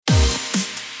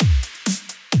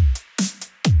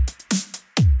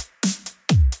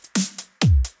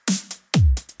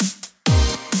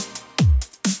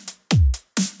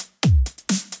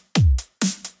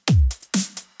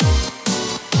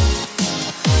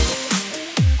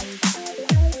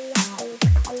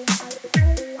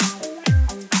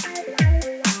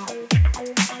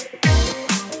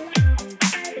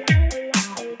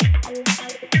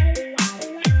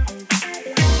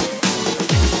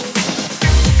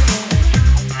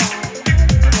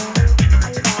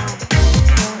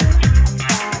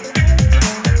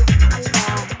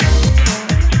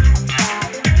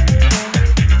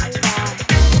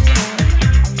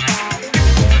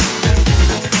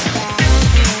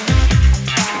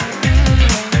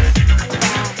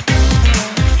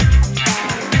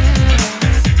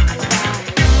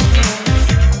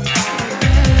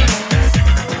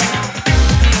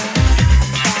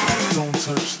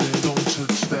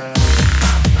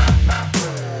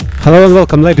Hello and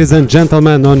welcome, ladies and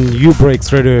gentlemen, on U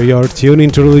Breaks Radio. You're tuned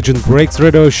into Religion Breaks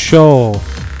Radio show,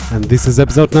 and this is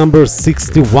episode number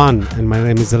 61. And my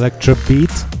name is Electro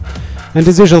Beat. And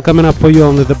as usual, coming up for you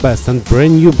only the best and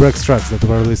brand new breaks tracks that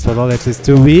were released for the latest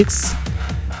 2 weeks.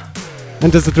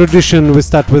 And as a tradition, we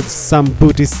start with some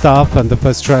booty stuff, and the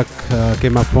first track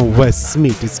came up from Wes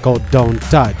Smith. It's called Don't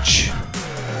Touch.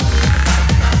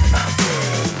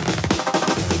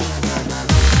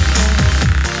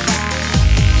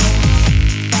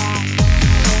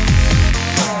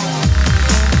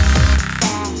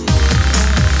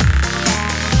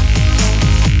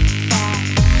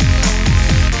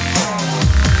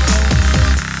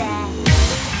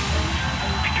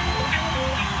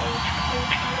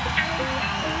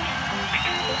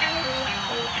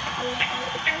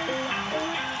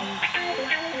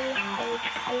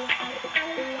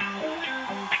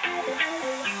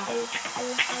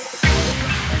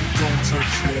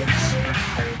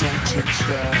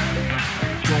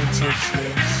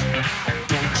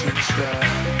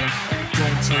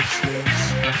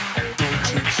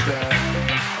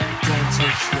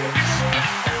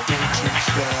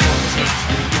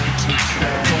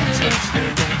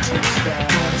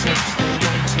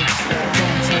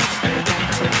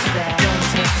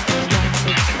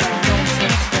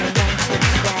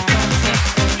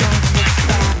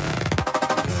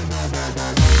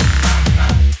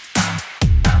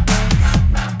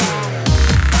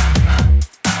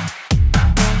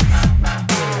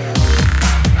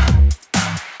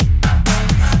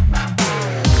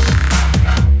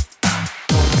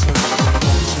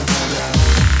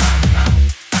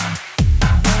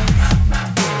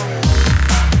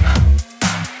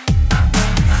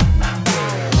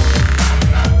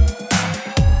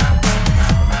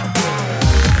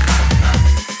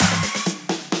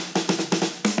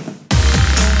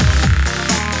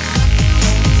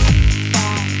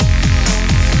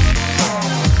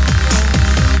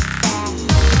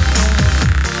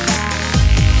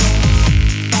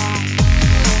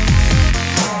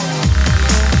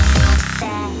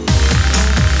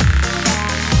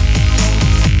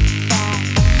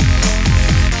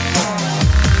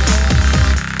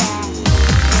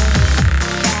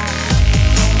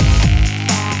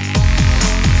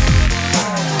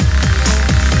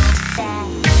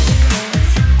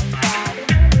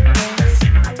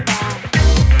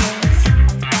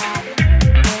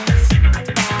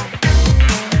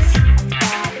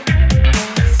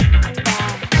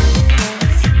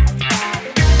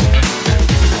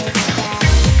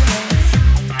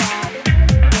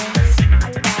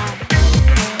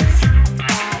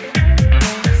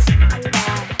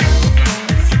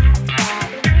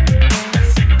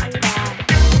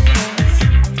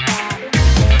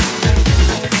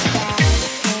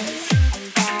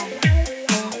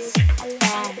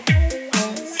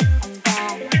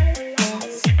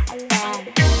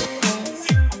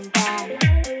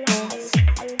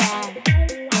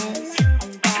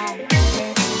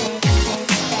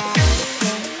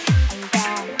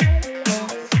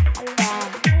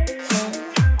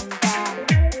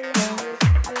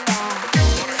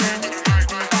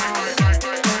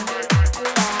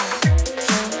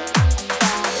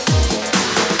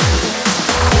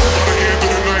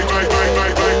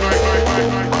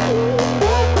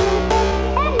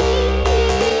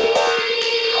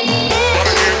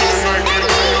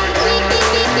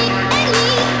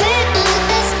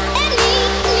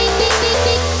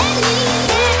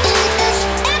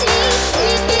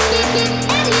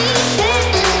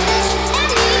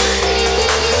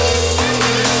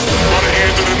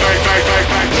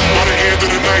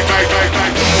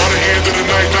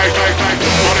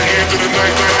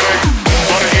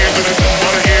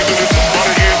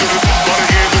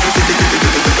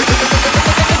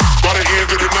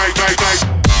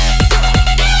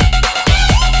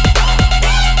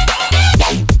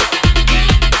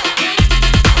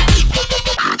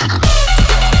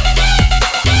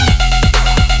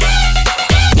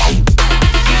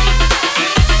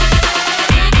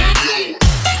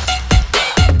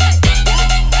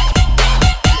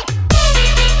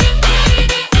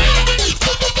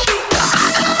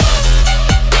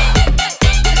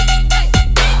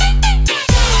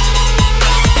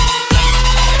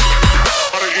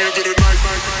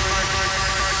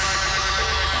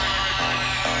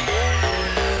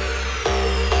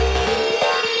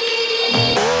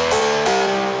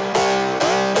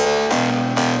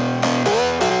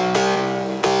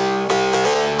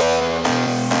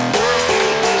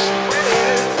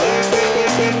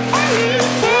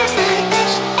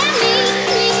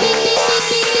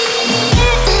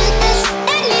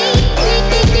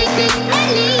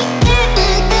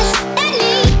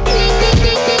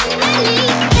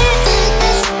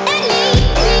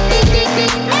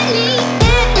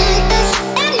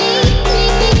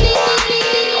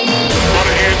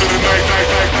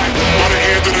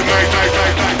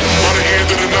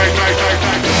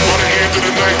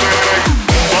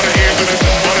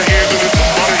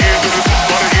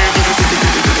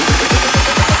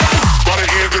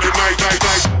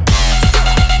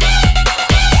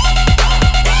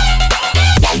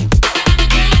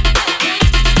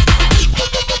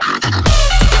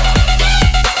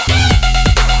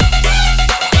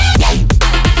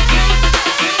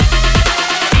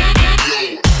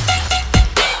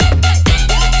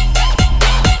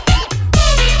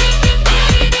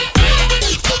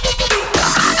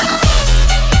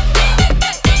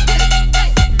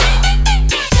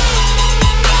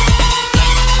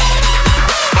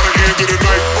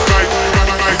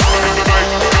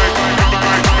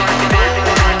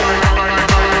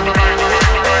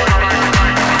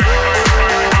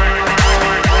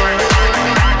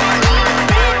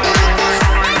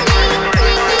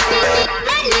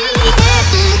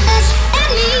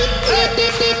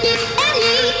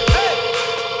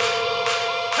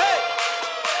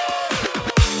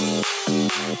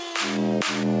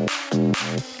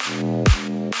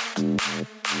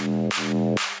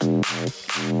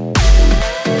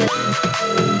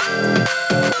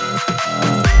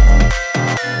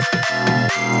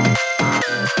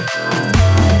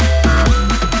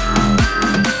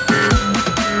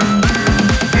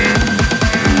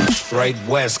 Straight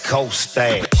West Coast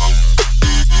style.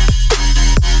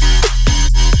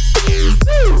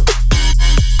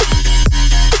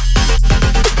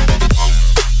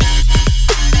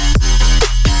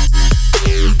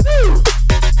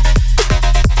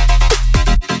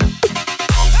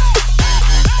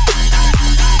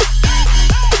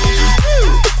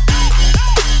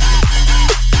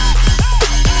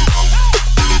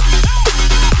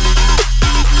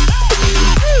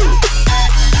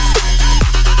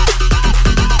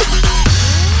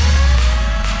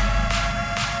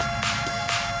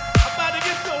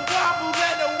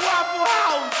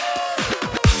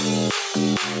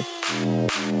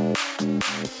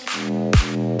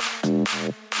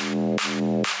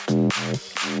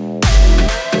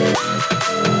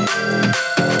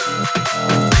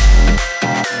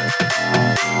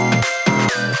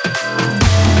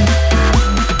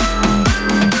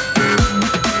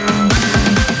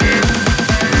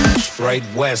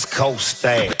 Straight West Coast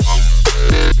style.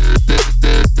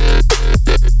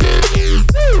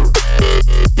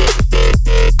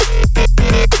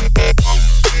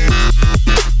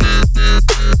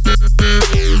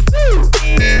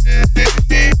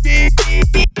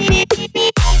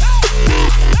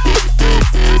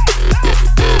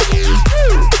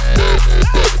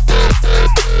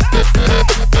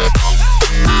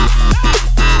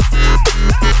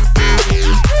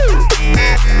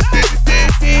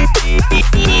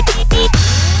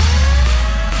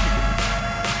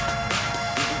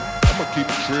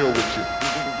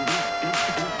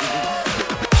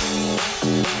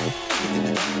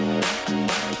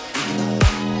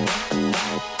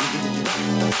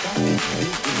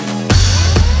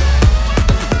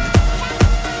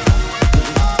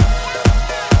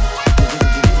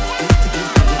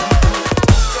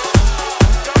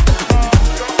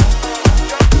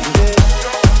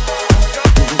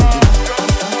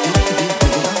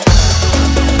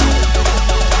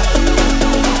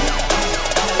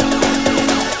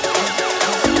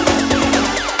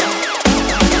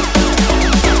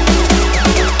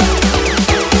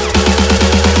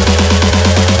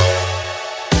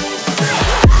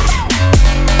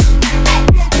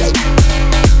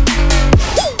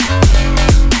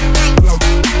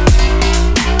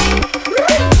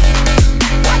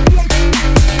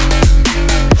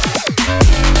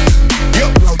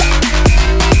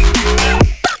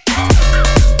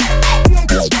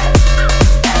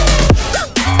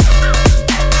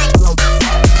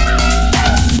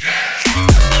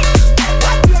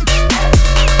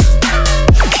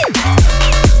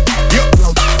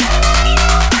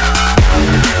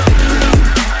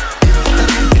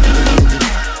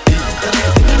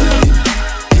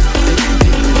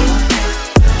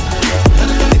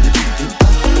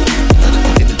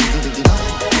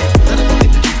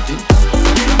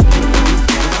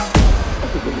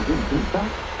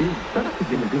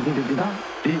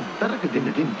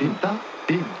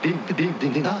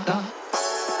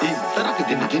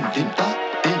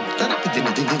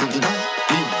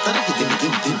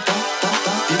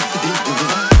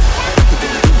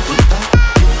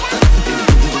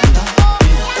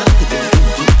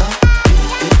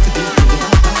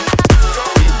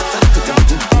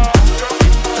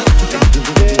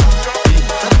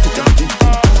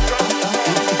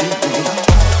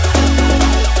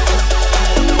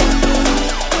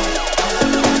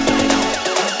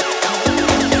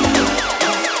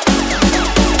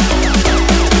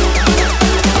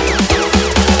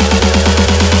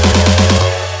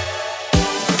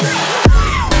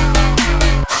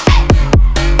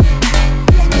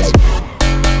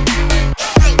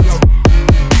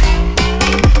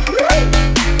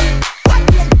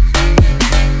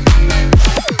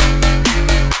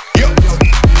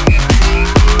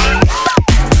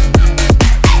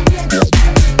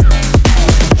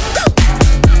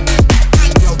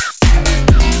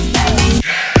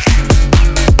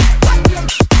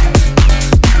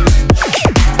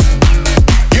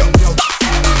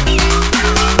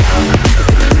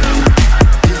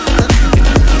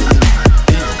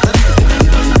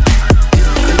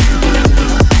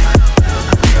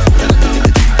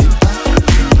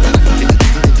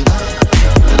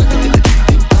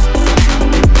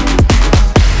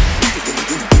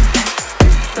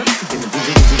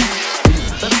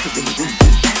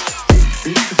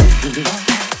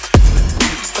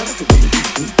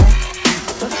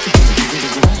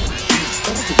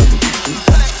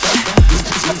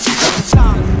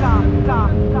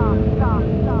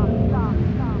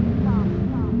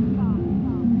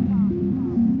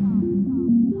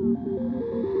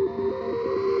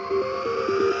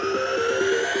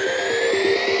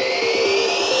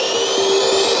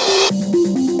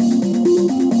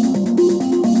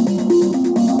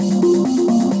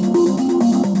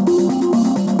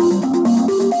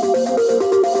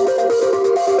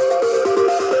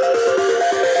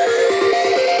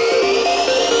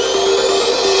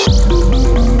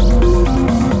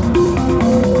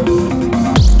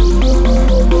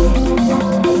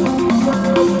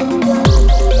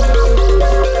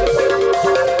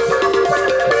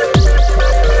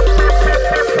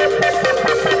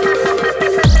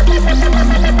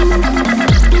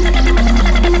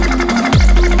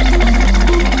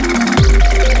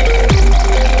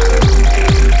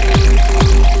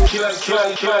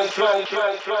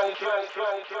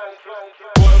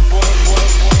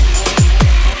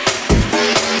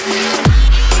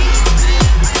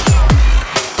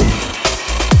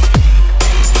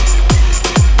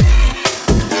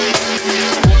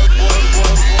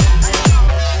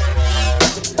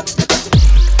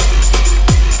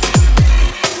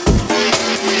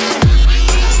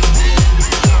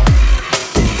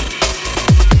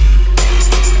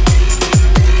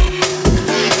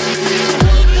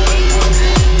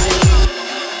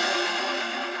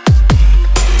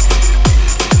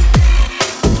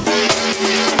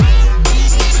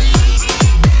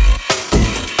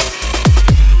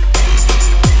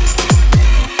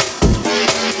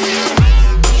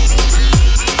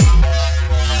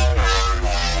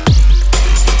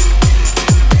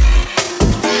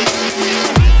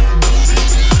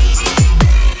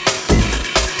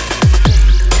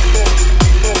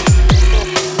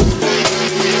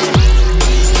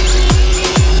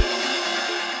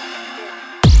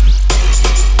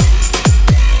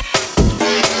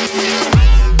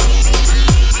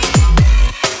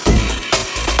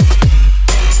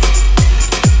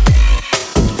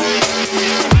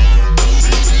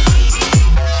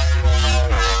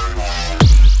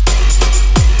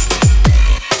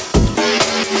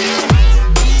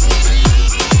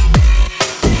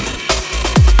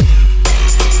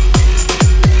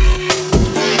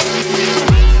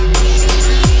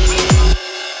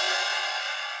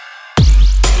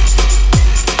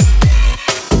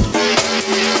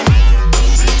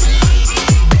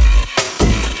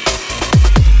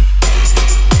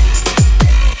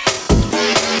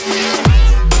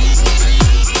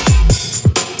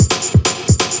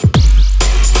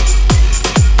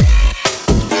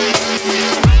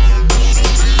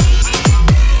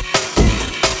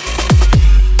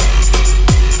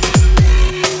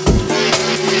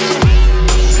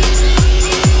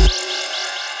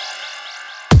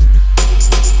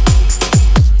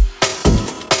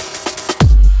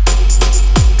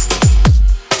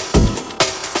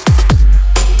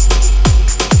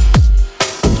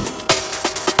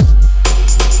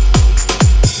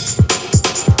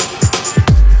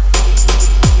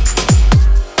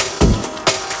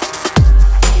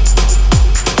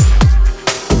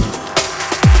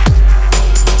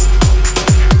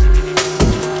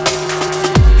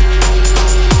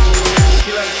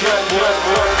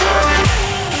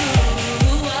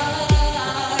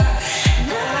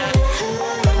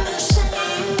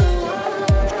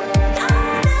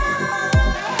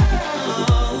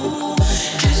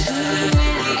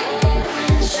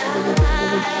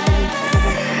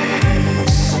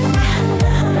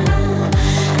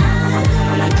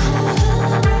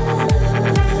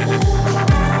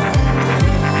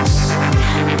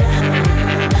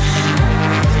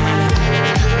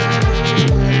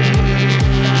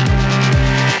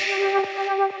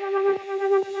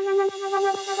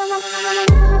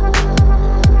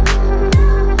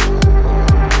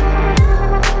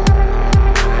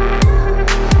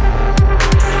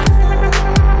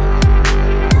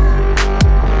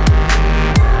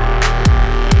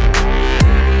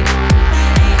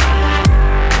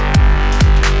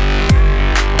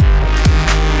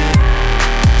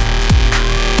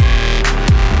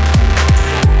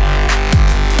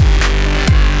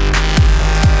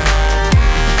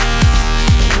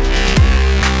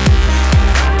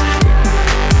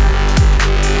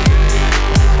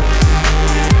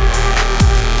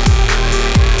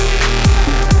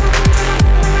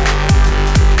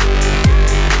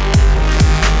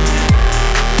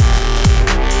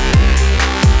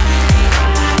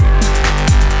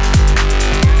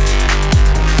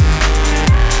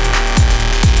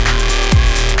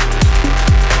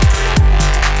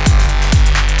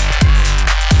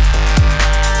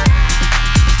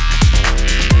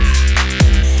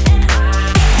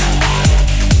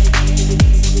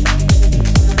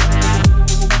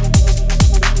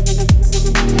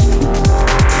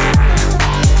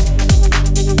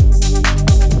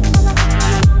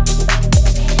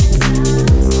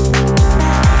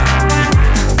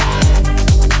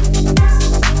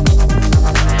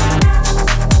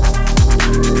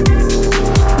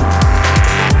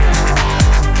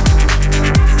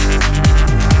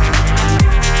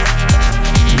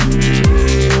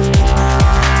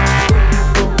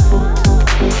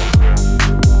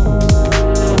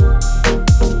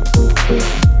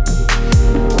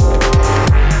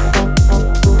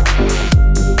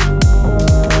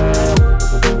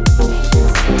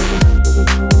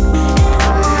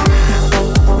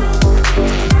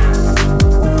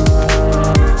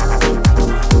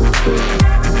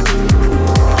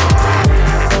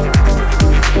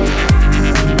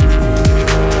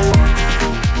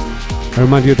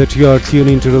 remind you that you are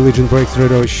tuning to Religion Breaks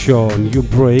Radio show, New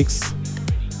Breaks.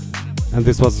 And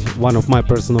this was one of my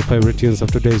personal favorite tunes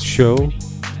of today's show.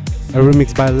 A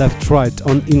remix by Left Right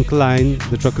on Incline.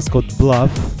 The track is called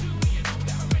Bluff.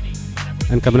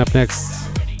 And coming up next,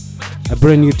 a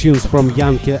brand new tunes from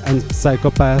Yankee and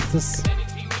Psychopaths.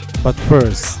 But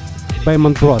first,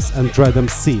 Bayman Bros and Dread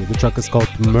MC. The track is called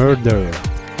Murder.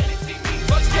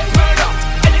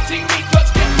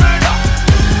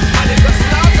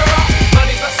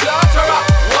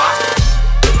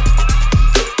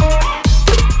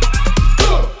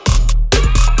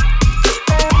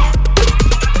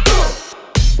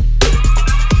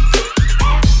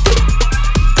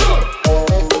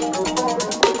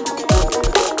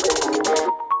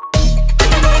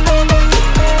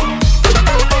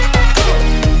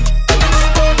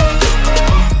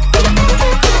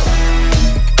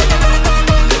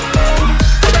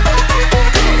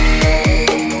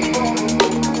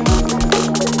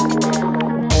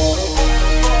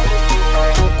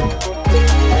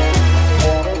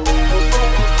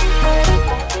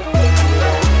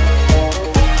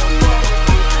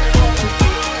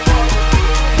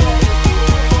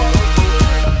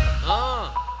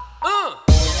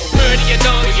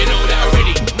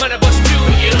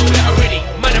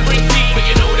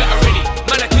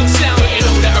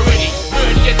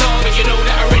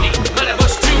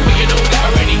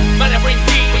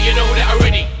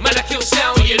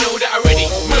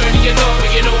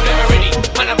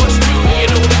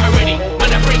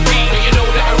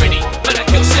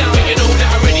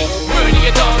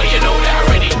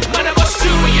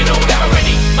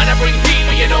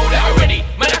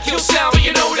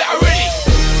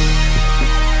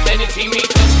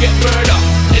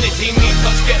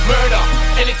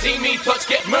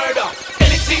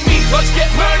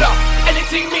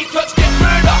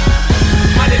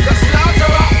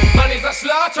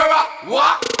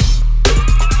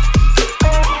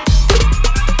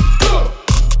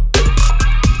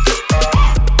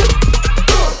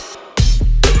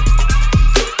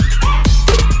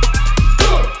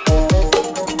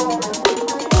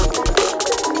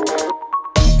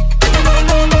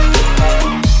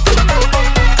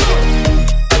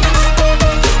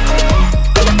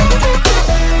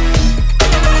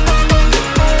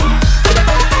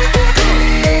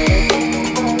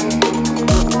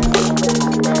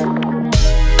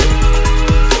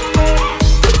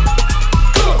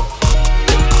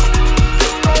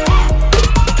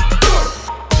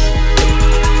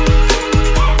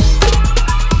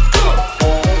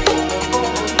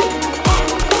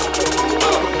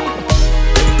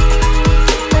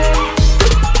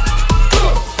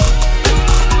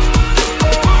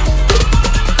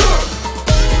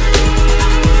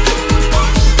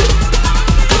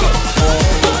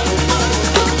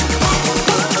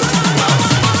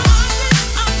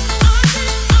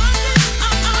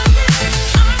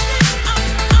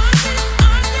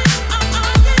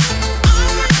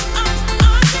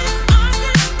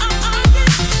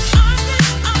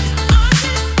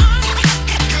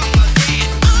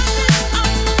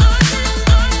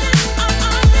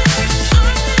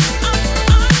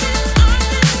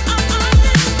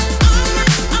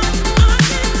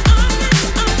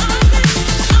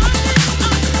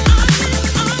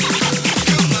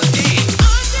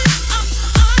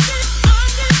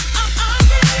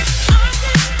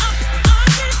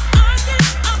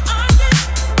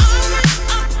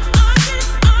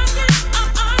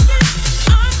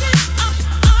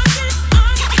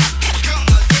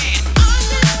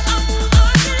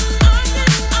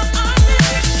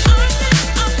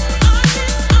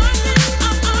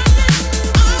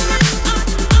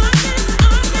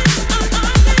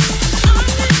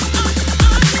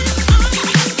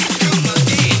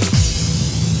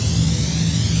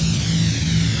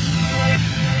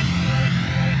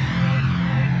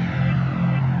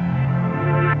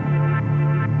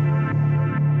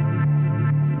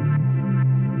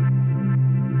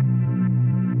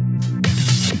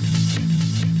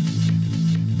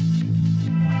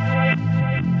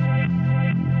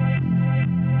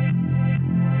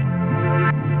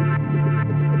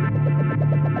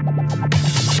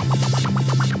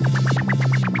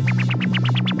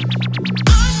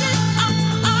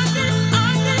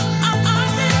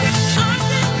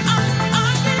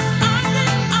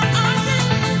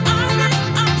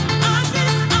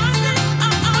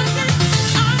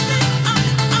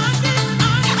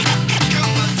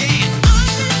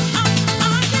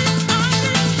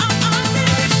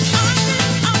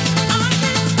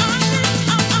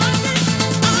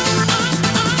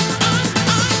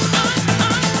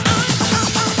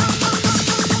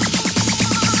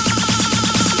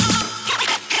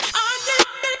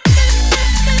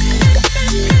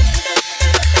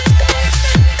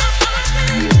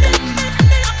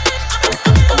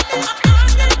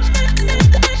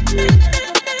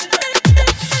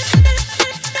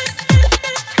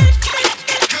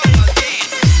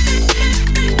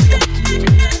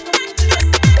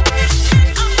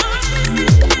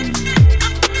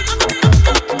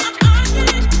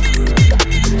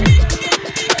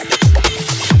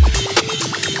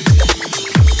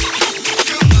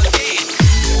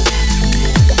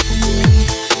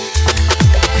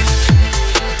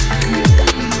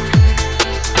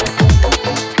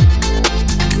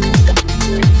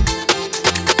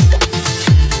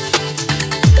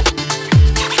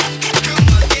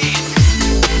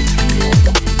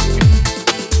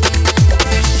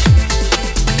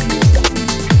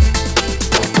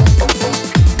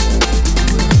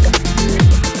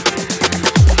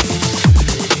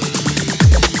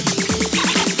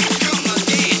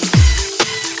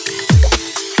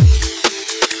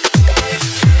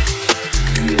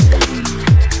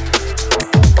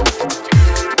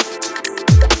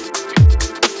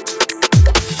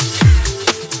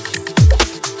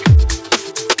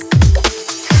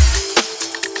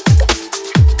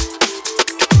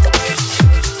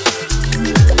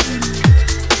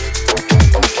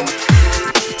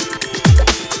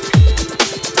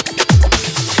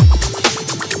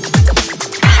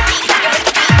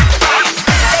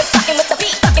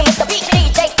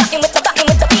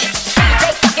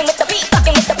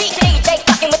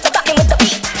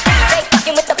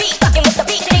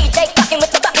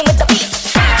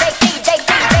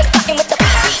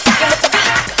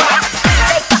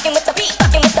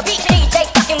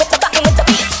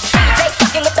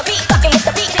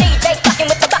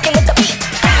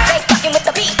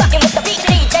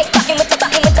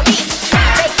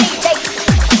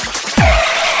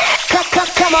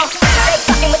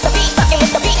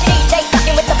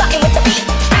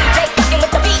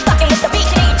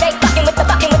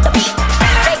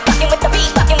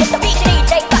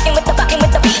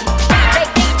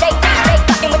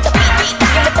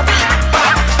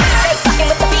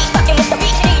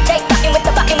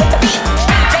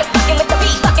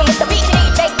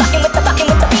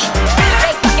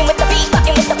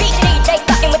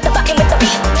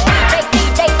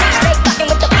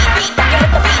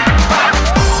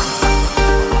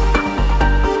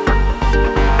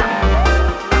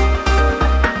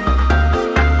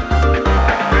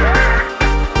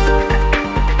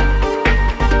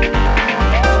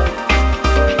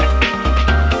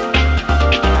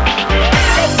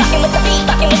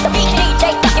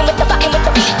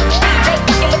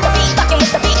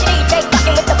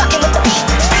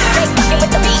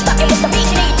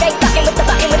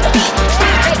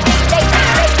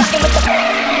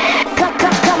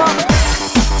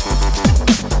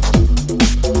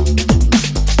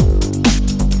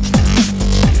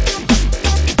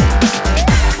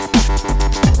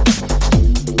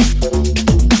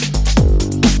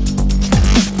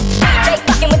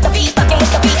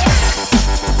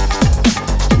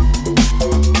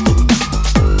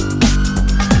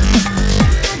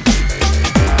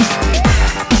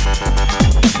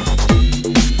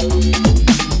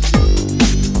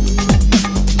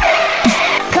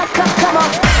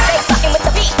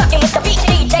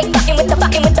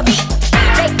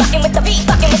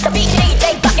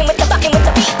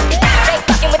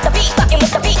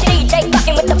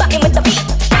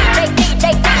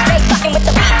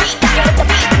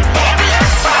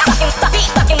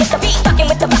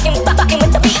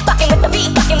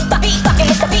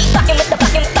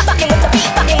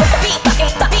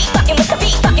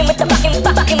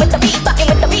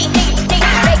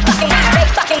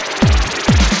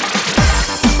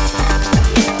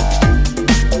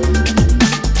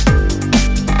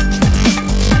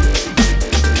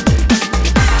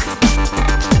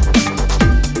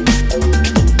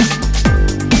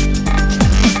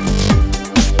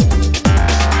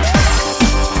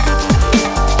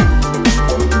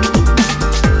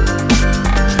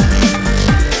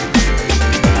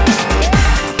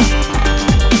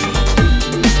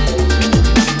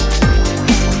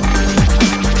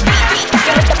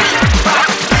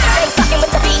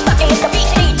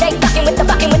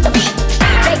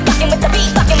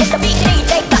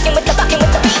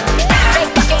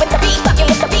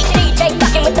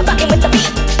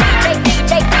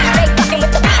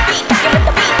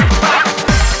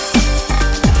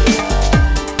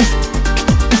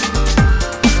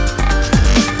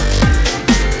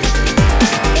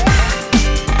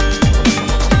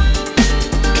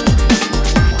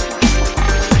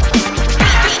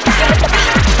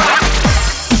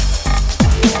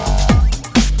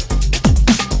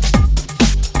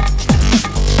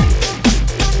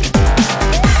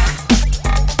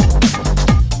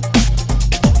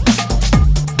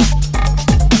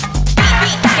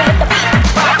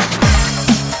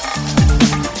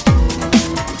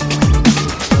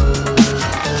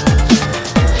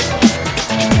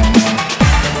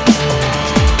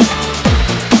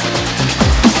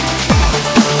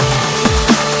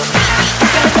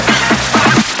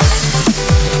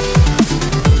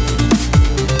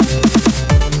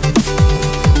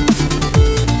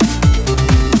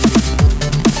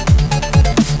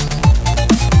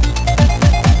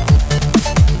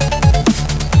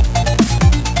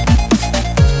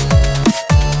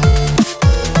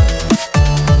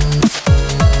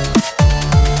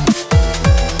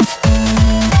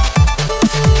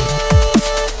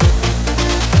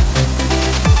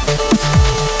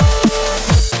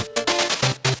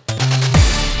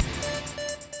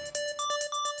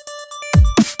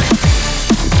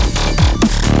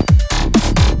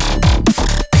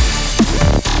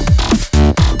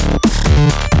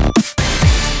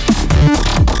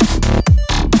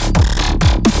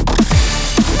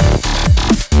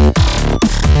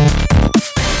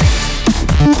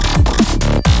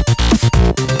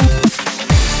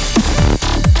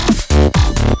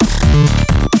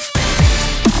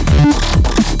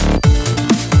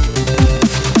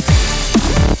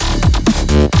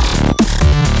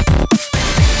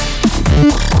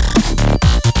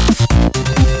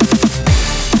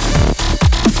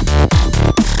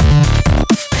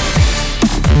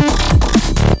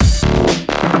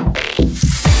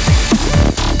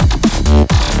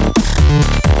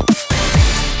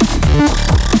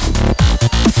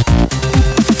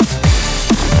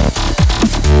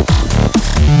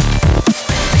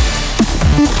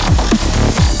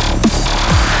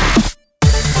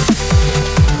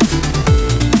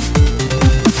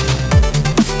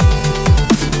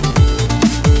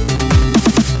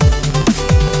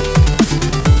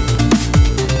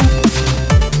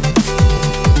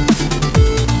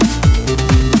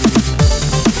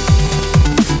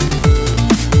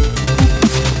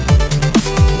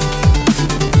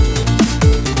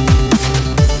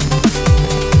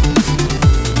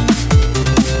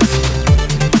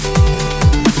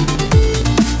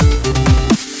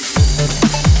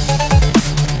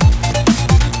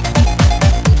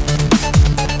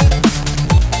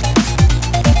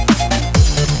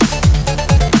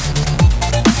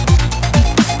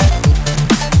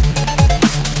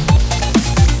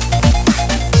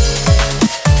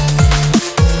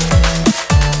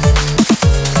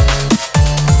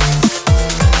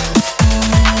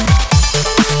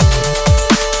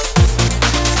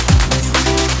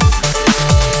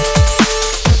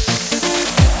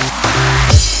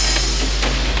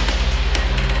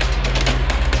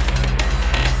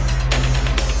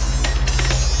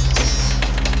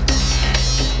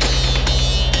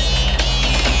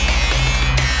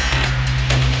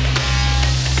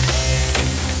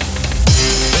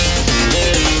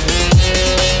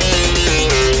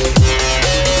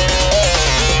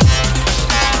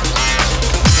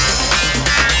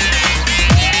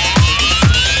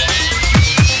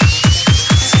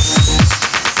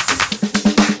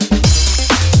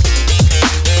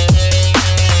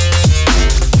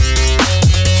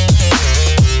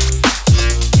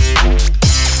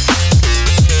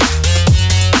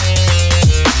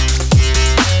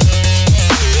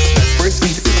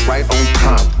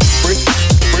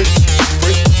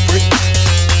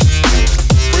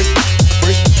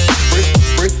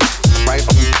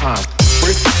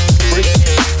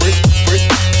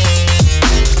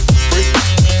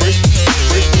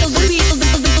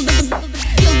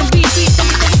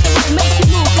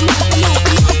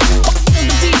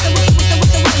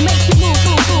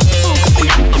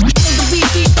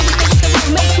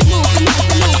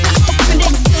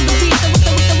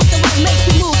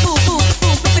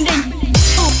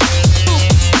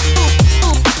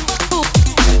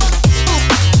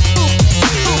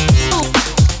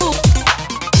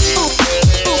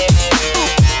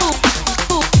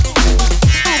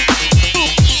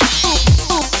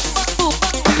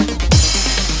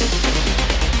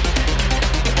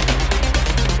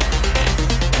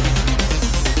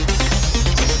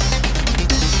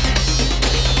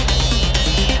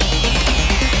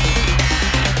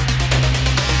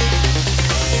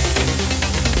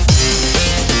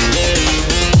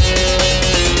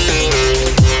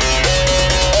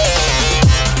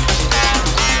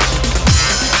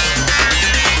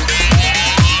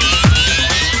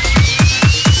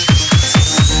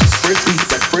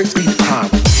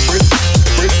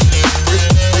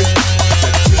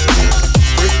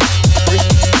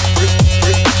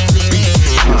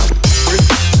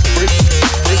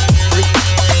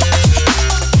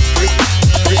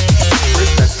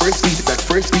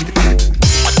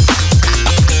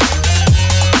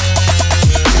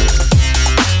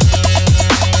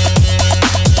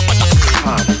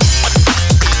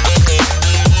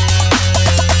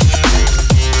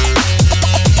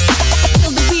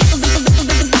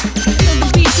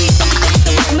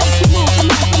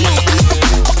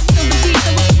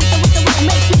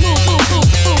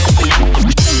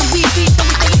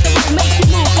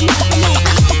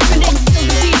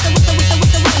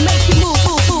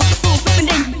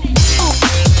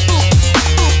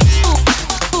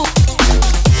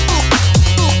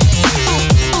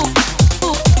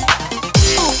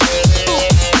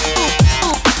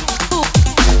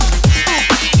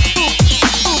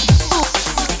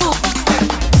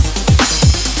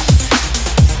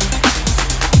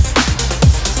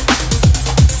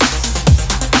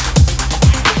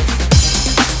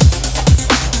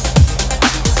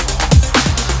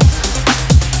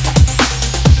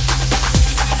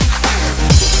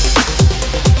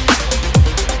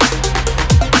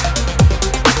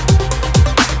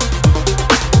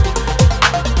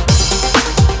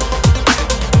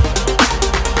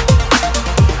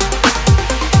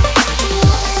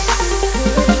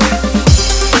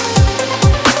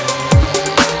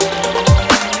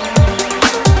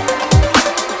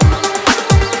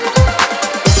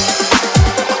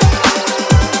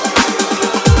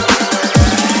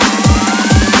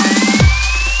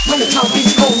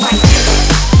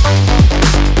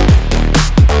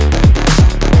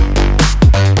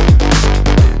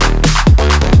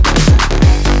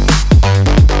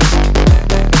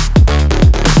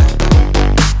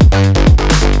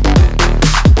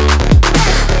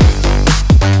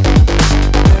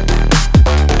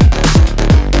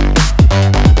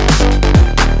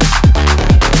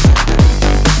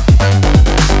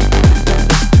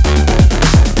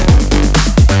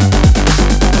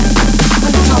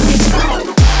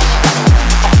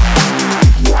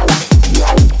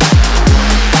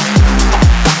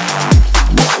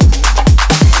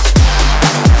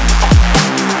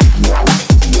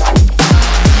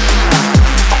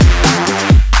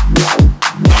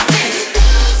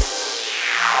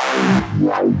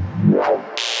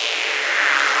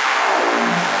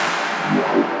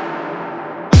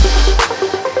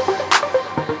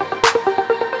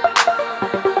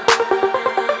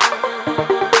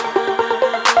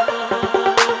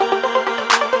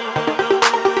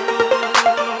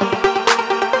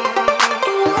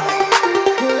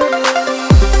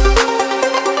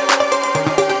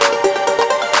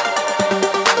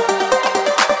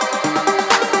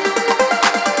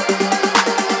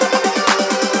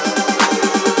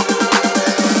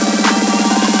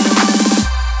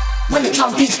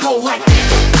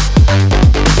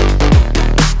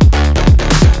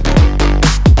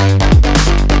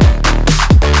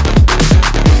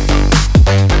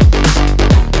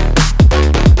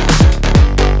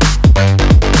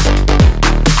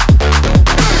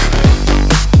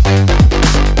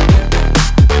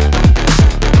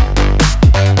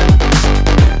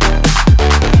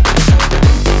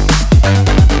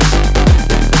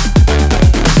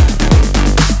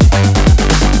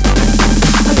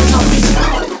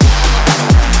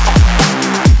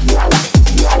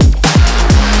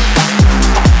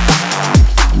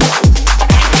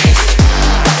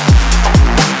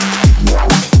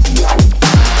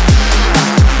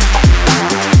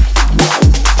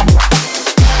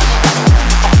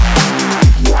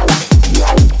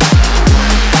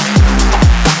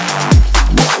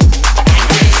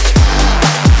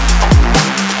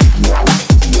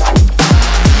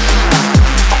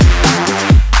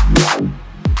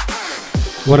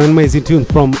 What an amazing tune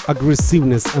from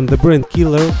Aggressiveness and the Brain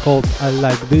Killer called I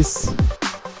Like This.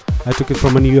 I took it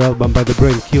from a new album by the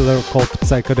Brain Killer called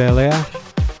Psychedelia.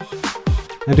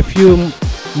 And a few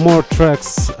more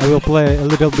tracks I will play a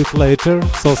little bit later,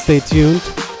 so stay tuned.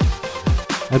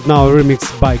 And now a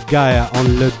remix by Gaia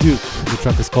on Le Duc. The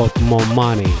track is called More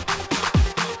Money.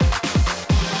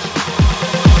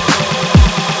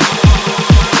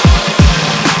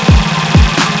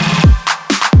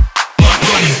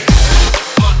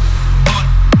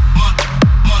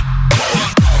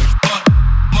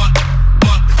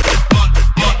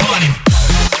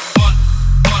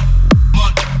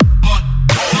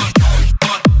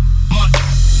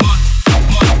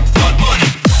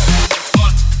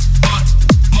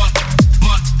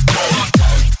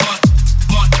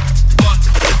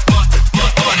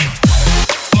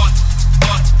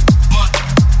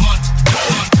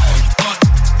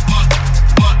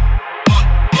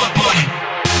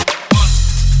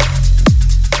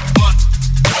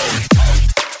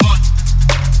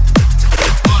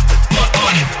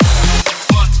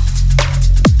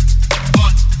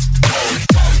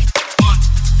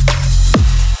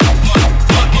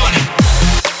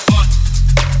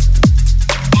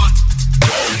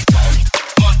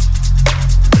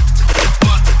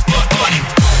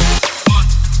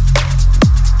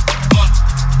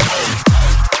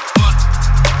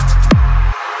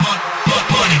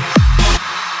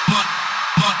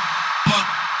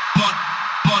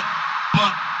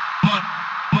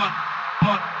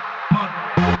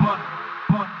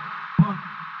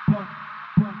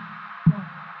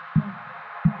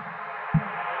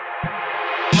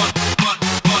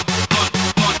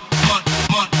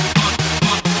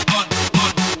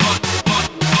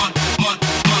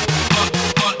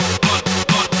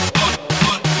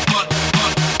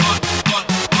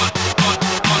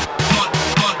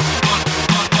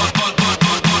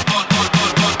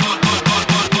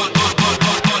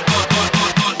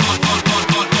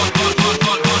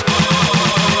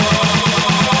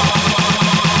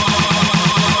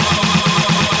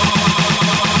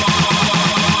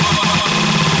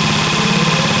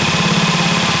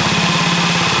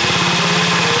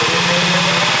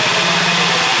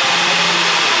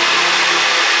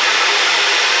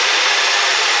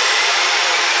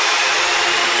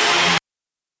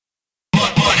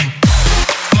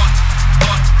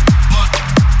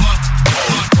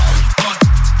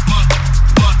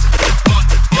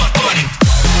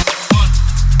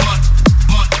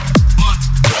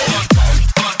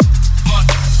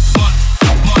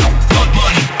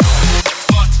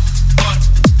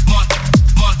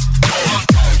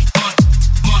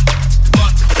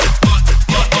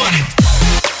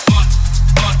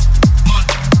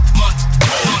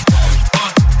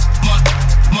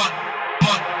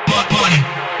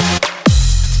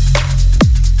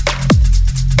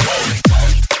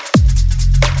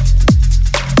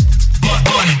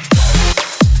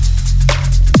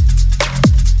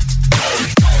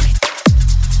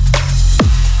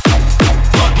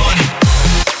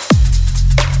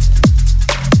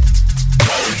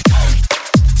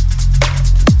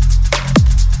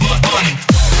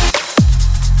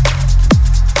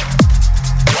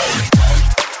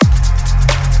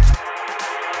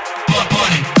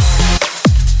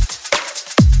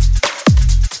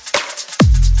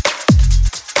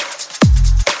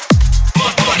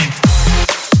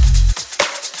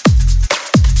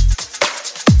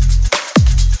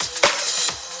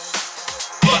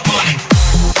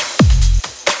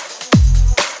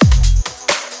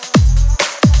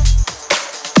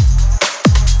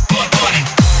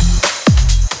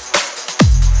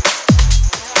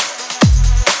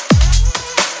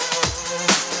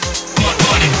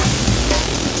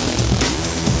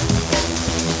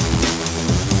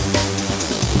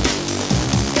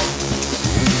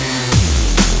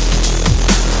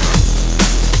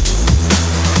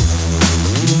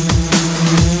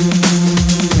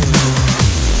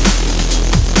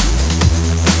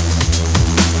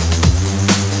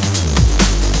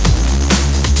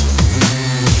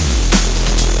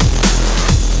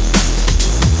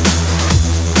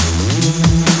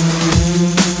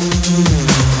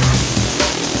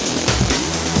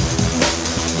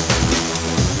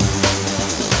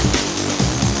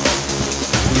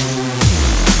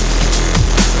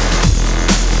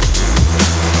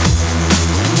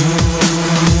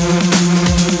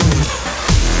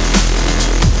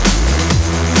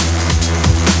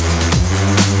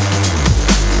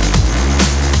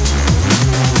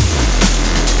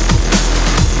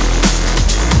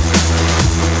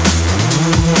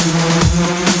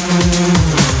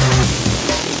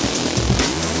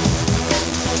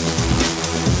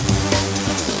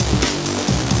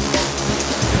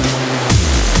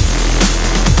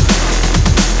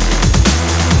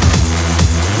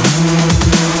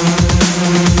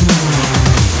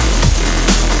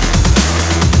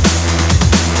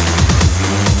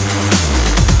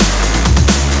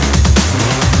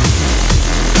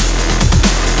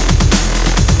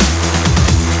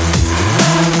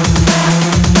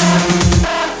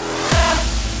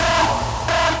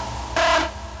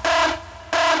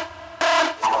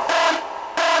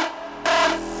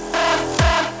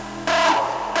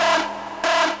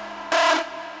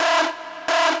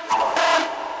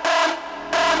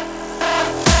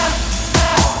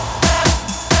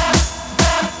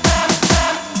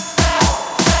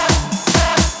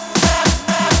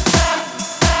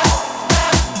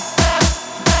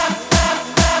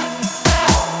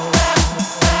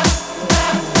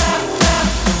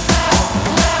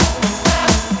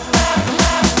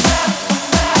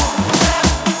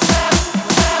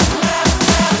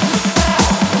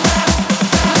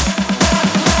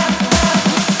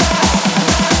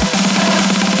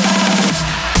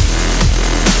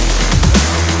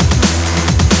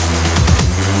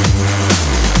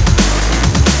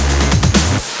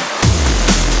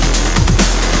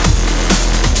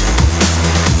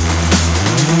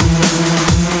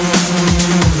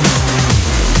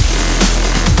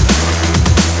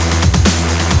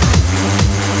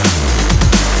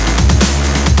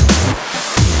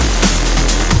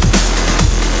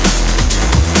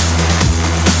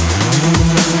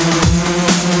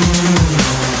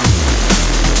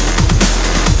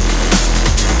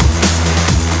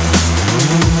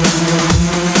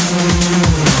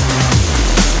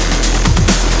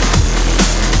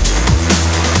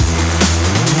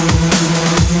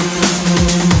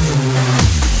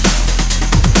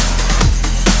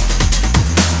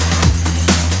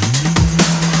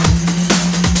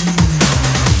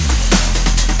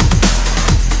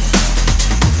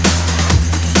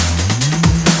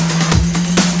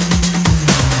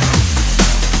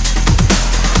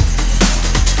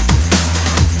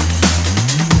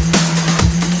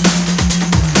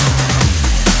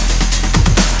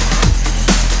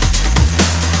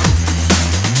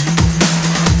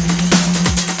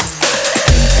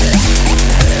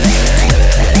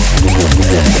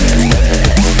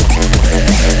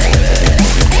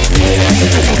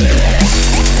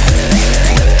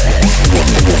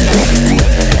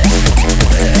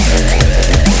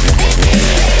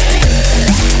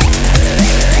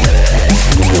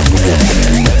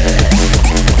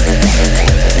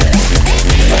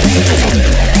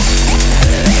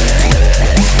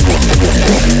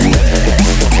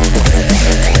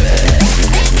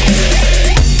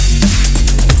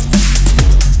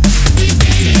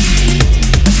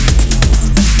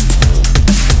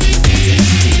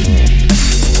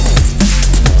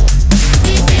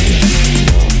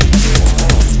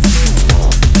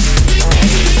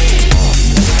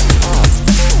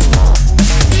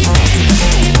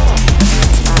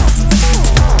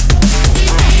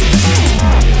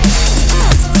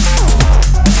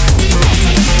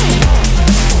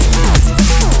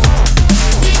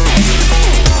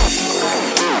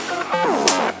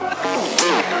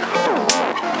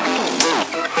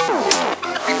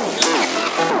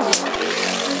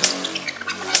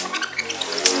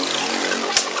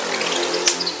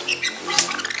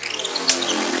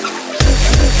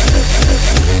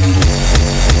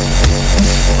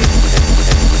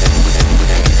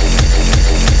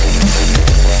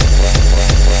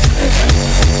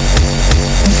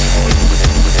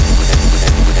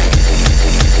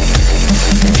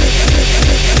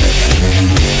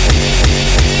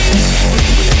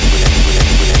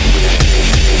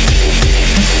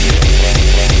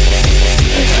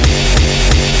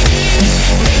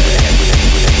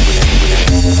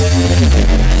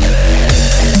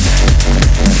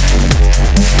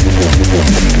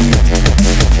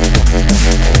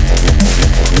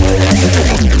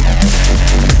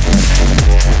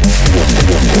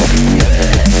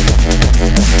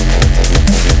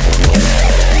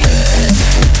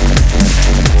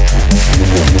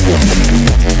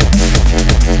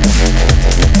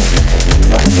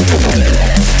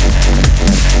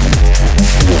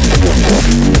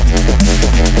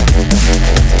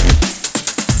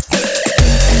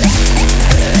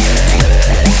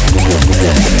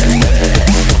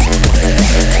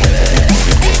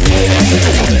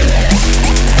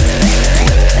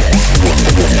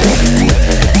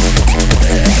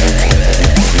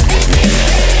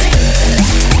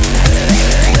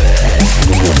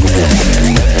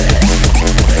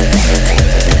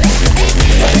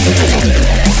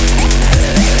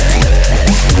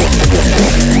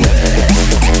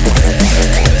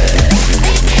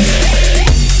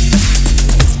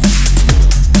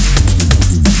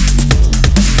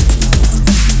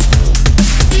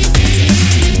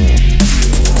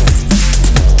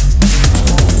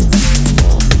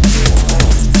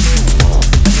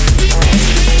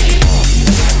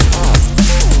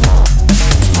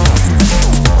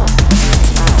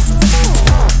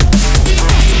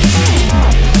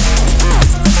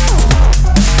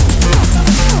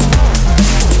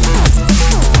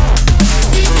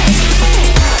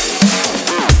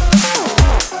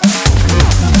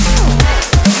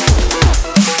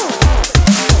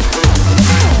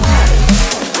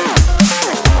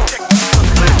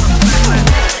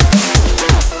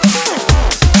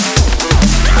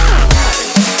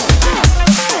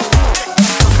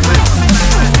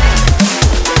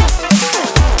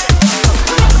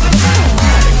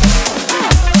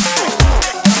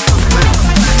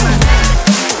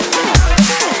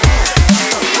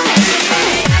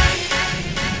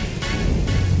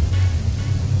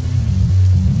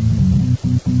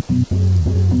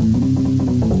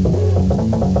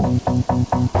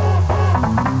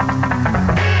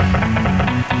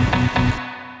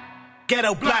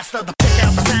 ghetto blaster, the pick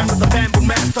out the sound of the bamboo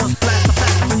masters, blast the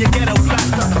faster when you ghetto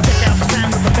blaster, the pick out the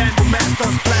sound of the bamboo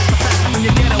masters, blast the faster when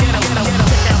you ghetto pick out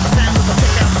the sound of the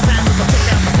pick out the sound of the pick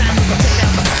out the sound of the pick out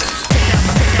the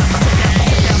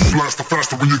blast the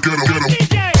faster when you ghetto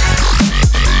DJ.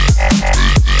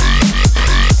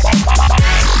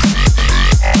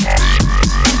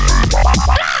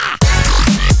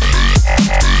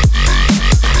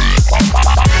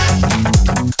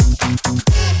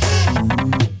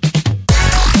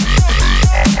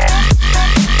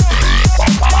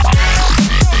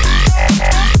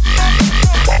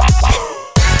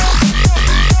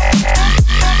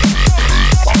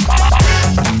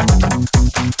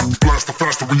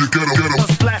 When you get 'em, get 'em.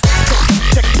 Blast,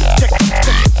 check, check, check,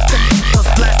 check, check. Blast,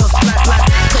 blast, blast, blast.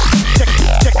 Check, check,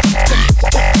 check, check, check.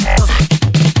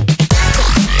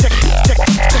 Check, check, check, check,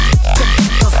 check.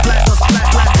 Blast, blast,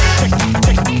 blast. Check, check,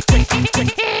 check, check, check. Check,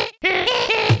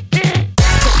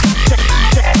 check, check, check,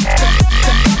 check.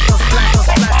 Blast, blast,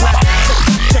 blast.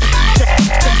 Check, check, check, check, check.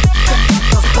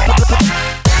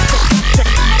 Check,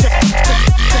 check, check, check,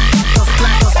 check. Blast,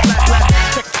 blast, blast.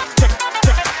 Check, check, check,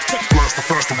 check. Blast the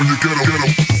faster when you get 'em, get 'em.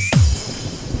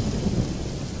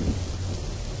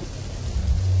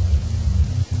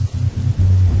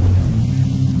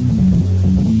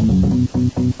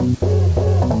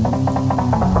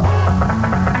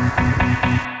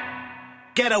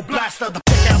 Ghetto blaster, the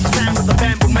pick out the sound of the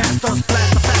bamboo masters,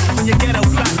 blast the faster when you ghetto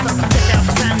blaster, the pick out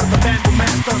the sound of the bamboo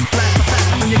masters, blast the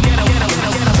faster when you ghetto pick out the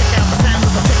sound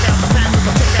of the pick out the sound of the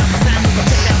pick out the sound of the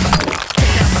pick out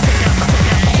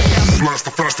the blast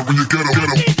the faster when you ghetto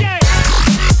DJ.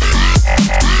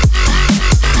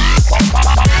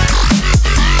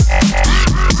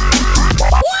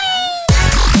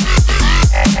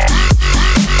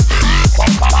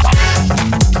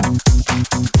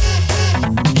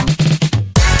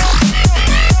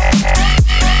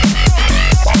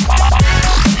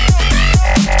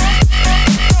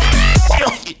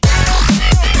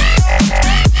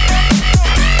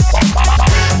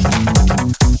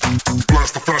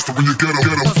 When you get 'em,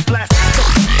 get 'em. Blast,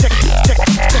 check, check, check, check,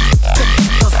 check.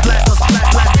 Blast, blast, blast.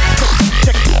 Check,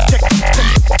 check, check, check, check.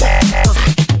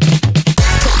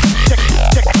 Check, check, check,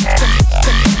 check,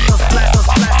 check. Blast, blast,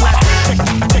 blast. Check, check,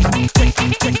 check,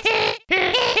 check, check. Check,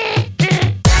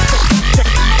 check,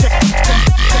 check, check,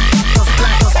 check. Blast, blast,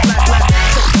 blast.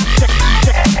 Check, check,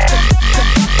 check, check, check. Check, check, check, check, check. Blast,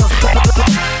 blast, blast. Check, check,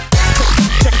 check, check.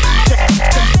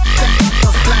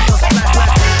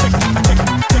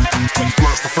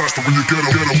 Blast the faster when you get 'em,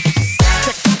 get 'em.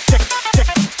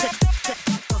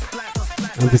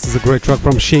 And this is a great track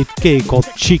from Shade K called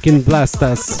Chicken Blast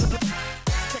Us.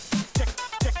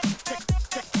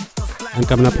 And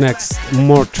coming up next,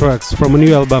 more tracks from a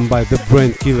new album by The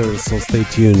Brain Killers, so stay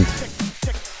tuned.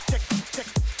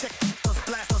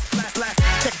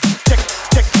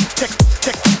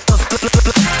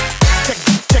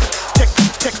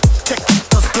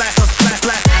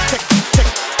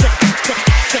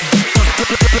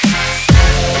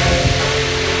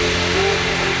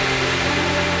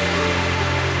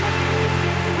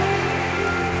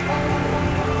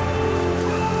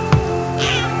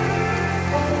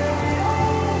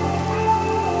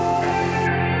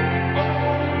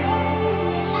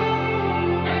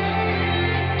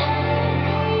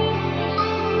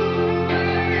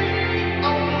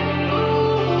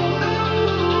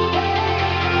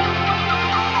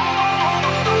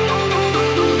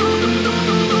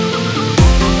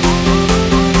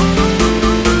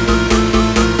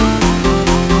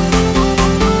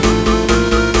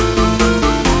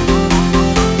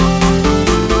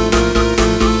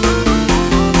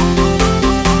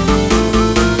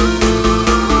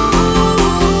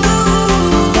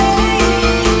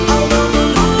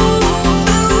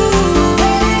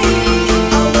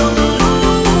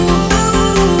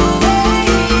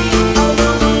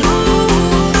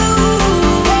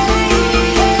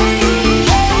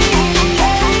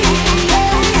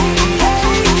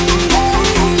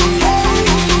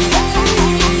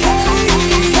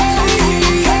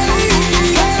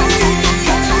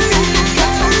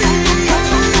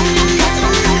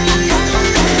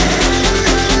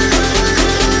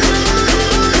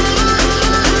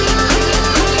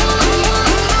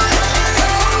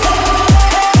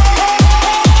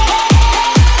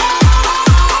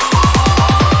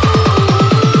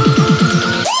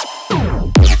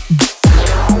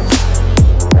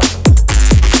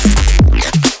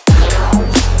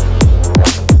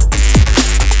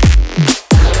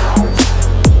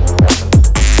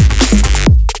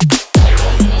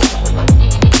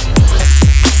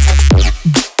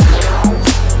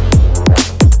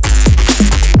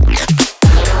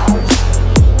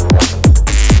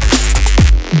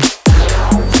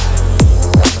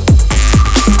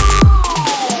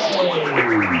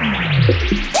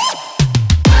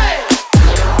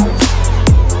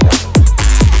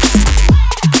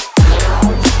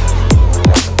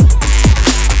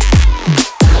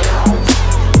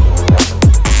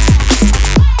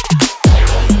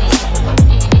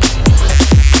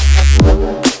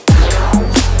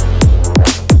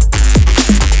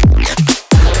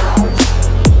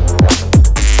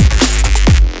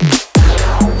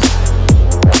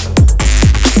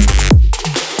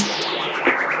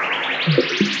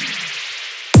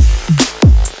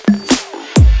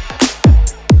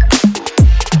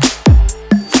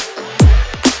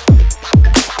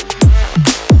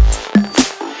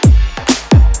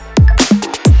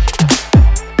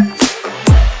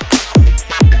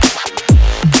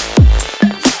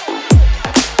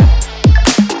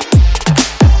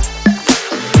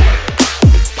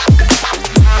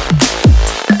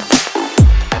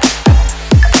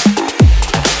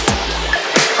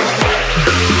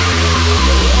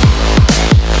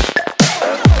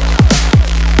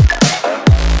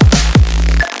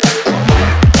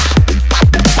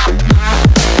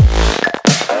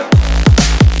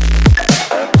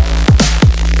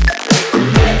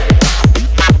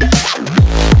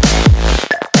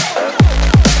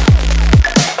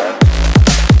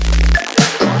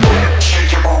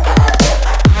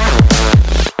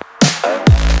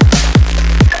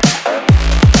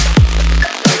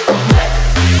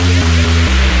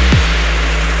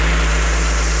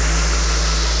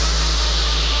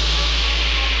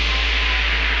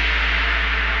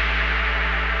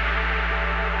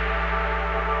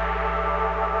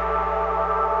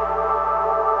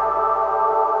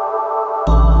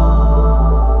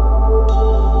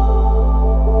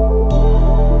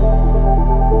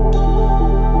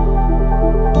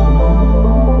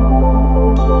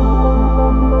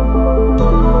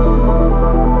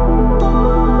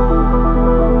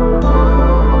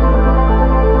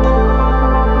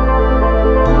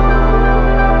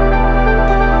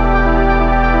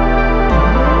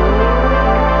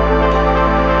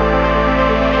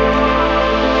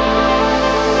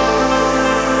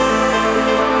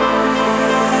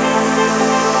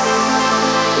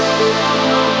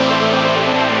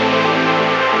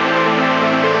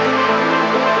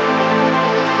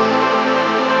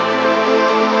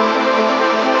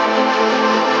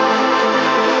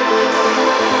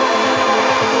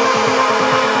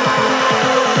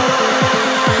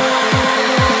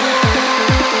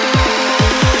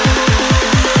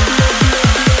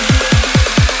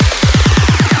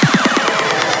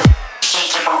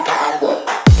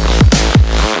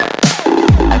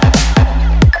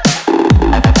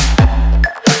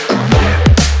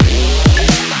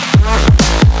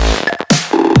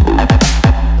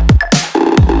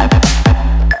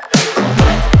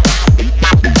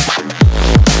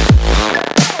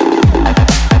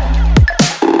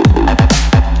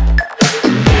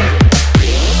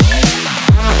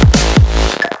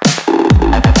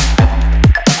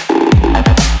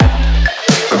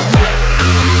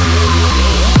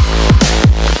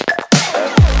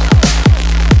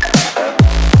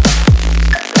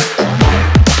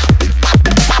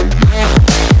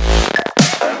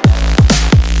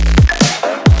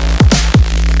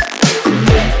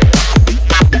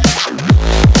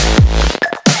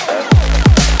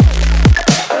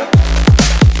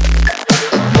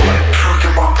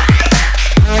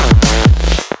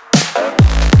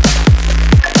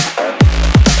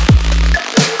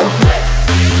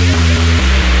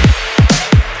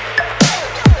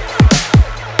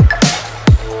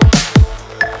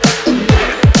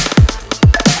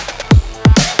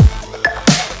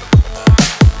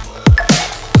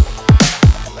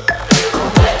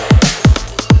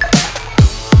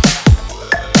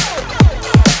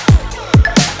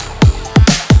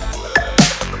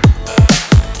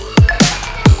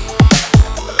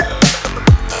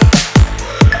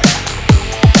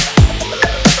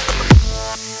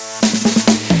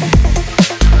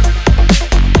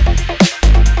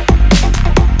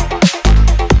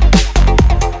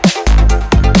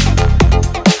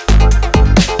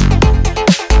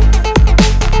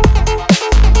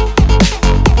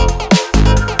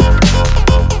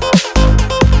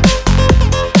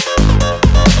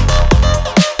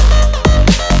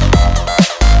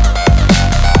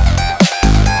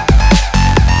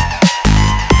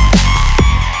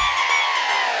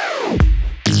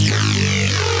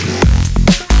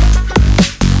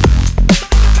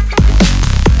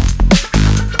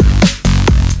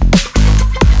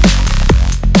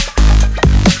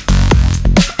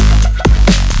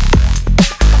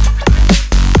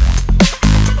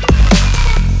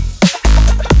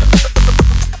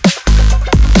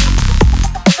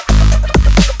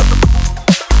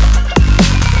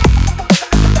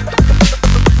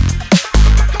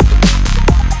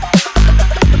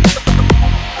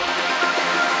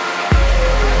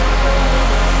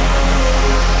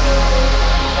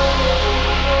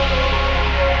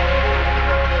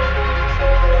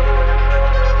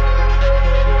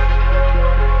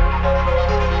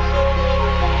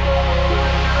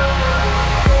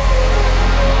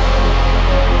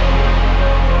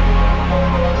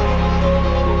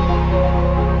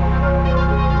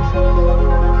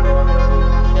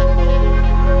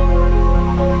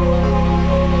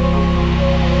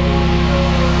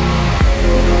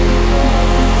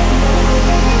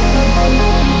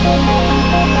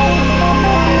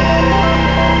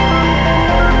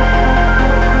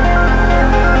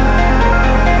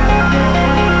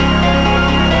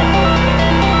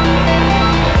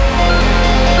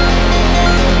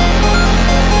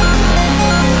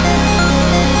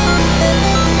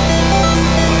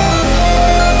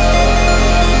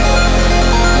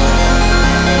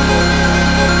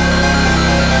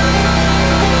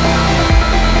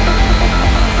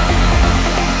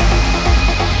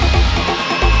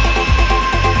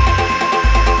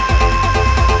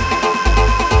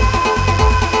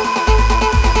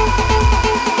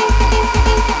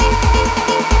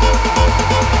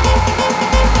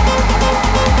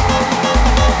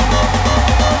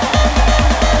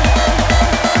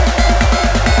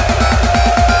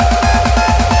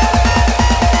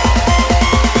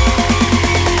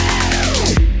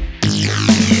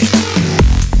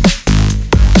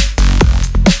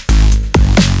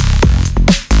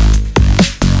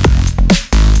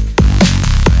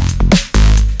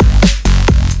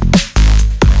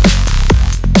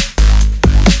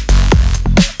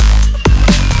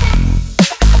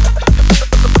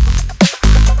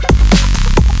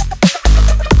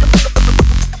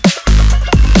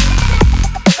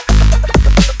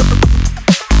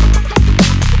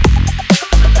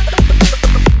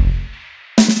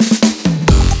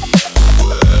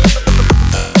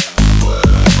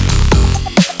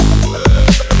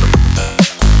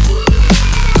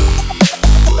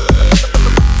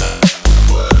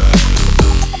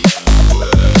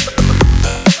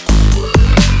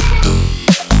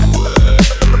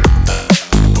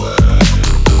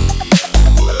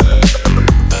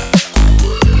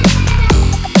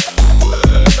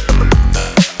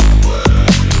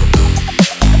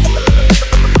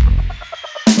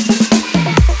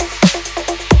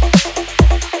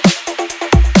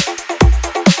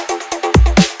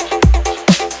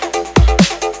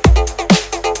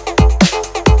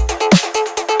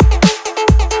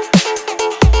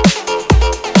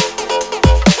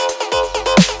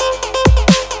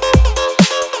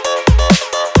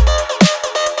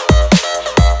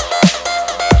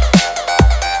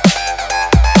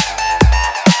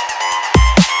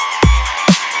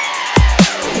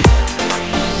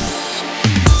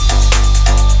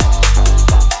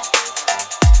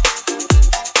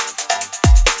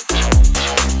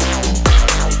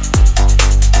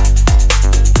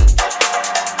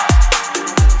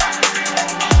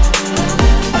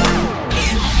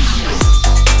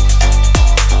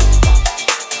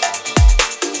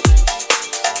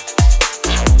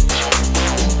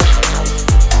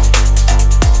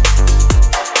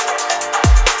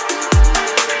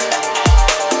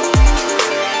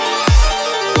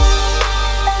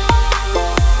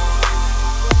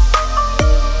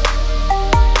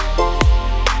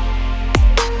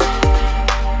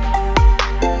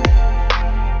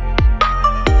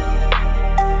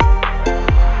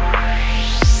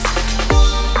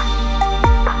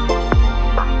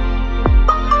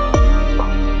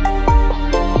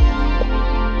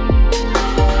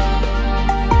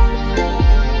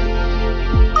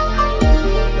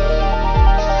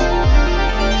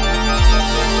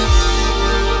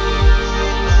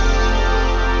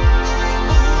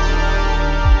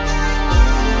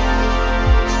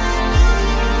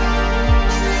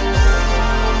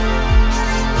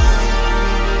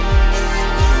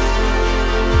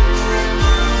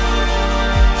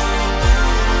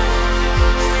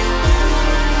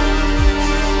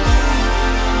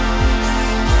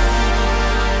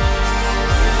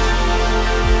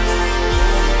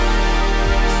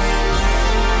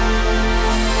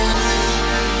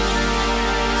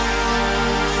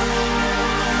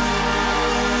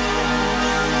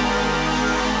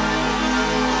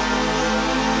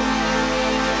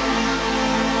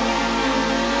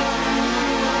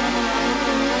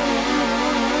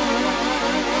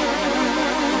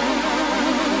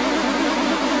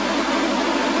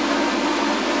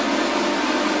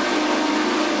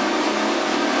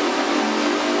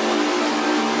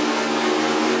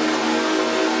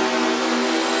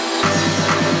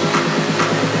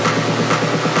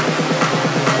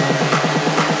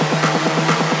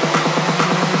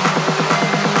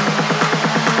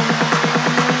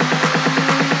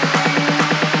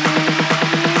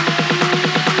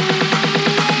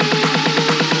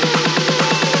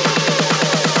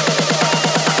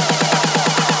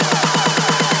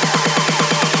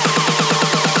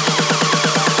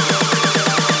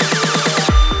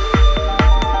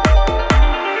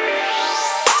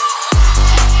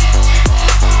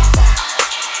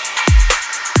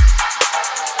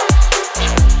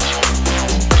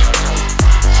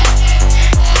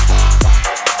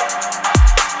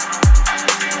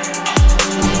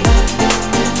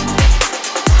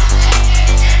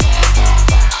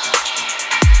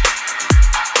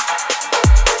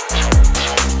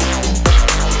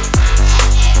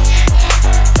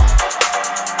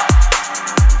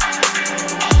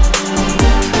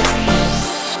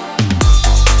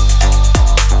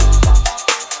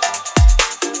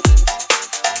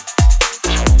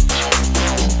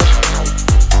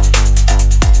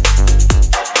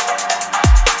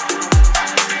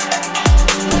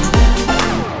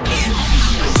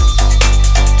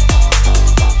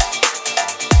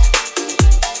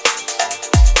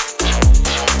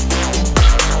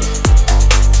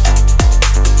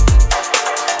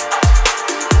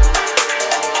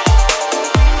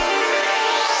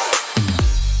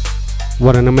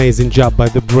 What an amazing job by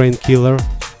the Brain Killer.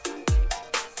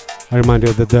 I remind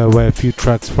you that there were a few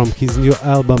tracks from his new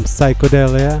album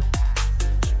Psychedelia,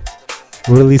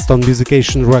 released on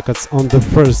Musician Records on the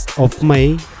 1st of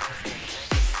May.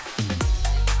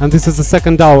 And this is the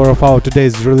second hour of our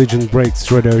today's Religion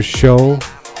Breaks Radio show.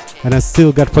 And I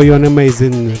still got for you an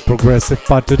amazing progressive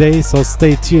part today, so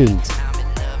stay tuned.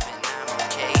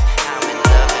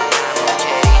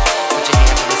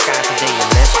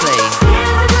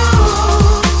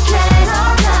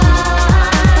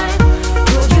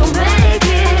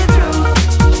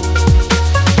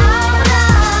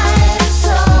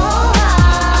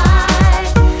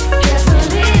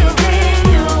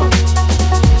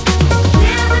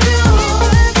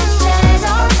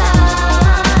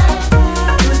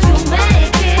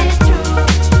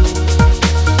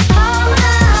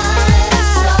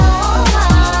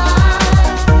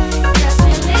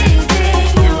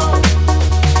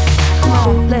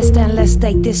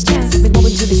 Take this chance, I've been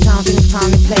moving to this town, feeling found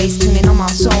a place, tuning on my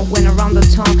soul, went around the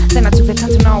town, then I took the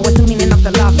time to know what's the meaning of the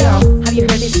love. Yo, have you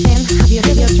heard this thing? Have you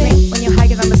heard your dream? When you're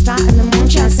higher than the star and the moon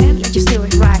shines in, let you steer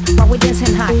it right, while we're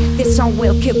dancing high, this song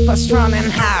will keep us strong and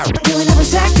high. Doing every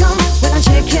second, when I'm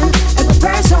shaking, every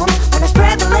person, when I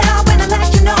spread the love, when I let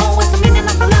you know what's the meaning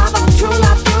of the love, of true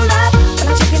love, true love. When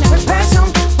I'm shaking every person,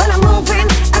 when I'm moving,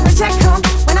 every second,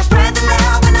 when I spread the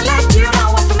love, when I let you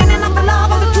know what's the meaning of the love,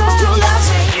 of the true, true love.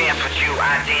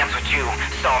 Dance with you,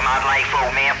 start my life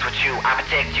romance with you. I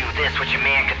protect you, this what your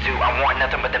man could do. I want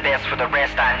nothing but the best for the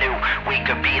rest. I knew we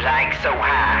could be like so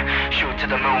high. Shoot to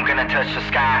the moon, gonna touch the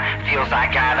sky. Feels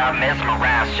like I'm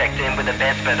mesmerized. Checked in with the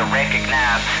best, better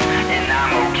recognize. And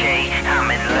I'm okay, I'm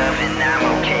in love and I'm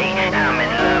okay. I'm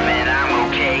in love and I'm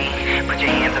okay. Put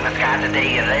your hands in the sky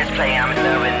today and let's play. I'm in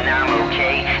love and I'm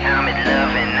okay. I'm in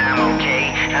love and I'm okay.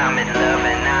 I'm in love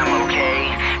and I'm okay.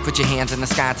 Put your hands in the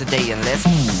sky today and let's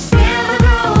feel the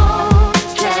groove,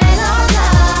 chain on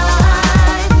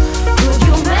time. Could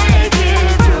you make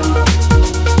it through?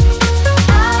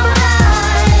 Our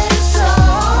lives so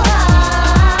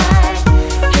high,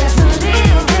 just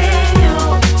believe in you.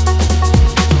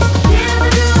 Feel the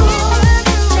groove,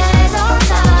 chain on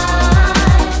time.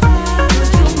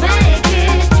 Could you make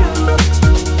it through?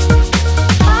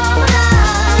 Our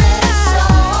lives so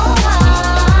high,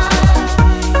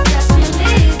 just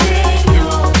believe.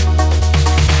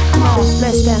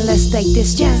 Let's take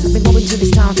this chance. I've been moving to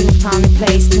this town, feeling found a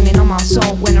place, tuning on my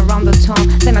soul, went around the town,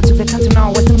 then I took the time to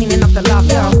know what's the meaning of the love.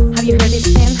 Yo, have you heard this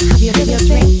thing? Have you heard your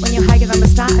dream? When you're higher than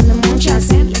the star and the moon shines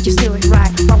in, let you steer it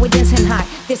right, while we're dancing high,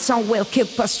 this song will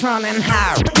keep us strong and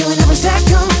high. Doing every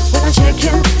second, when I'm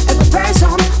shaking, every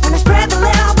person, when I spread the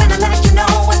love, when I let you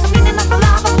know what's the meaning of the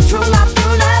love, of true love,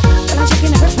 true love. When I'm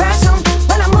shaking every person,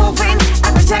 when I'm moving,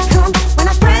 every second,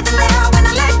 when I spread the love, when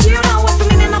I let you know what's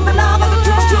the meaning of the love, of the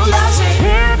true, true love.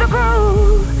 Hear the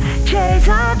groove, chase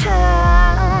our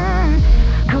time.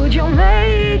 Could you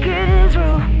make it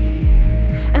through?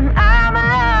 And I'm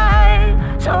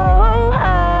alive, so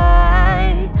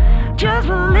high. Just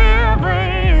believe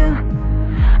in you.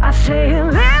 I say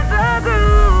live the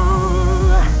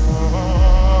groove.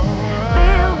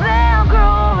 Feel the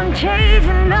groove and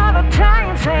chasing all the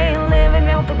time. Say living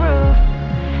out the groove.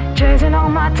 Chasing all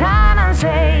my time and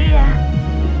say yeah.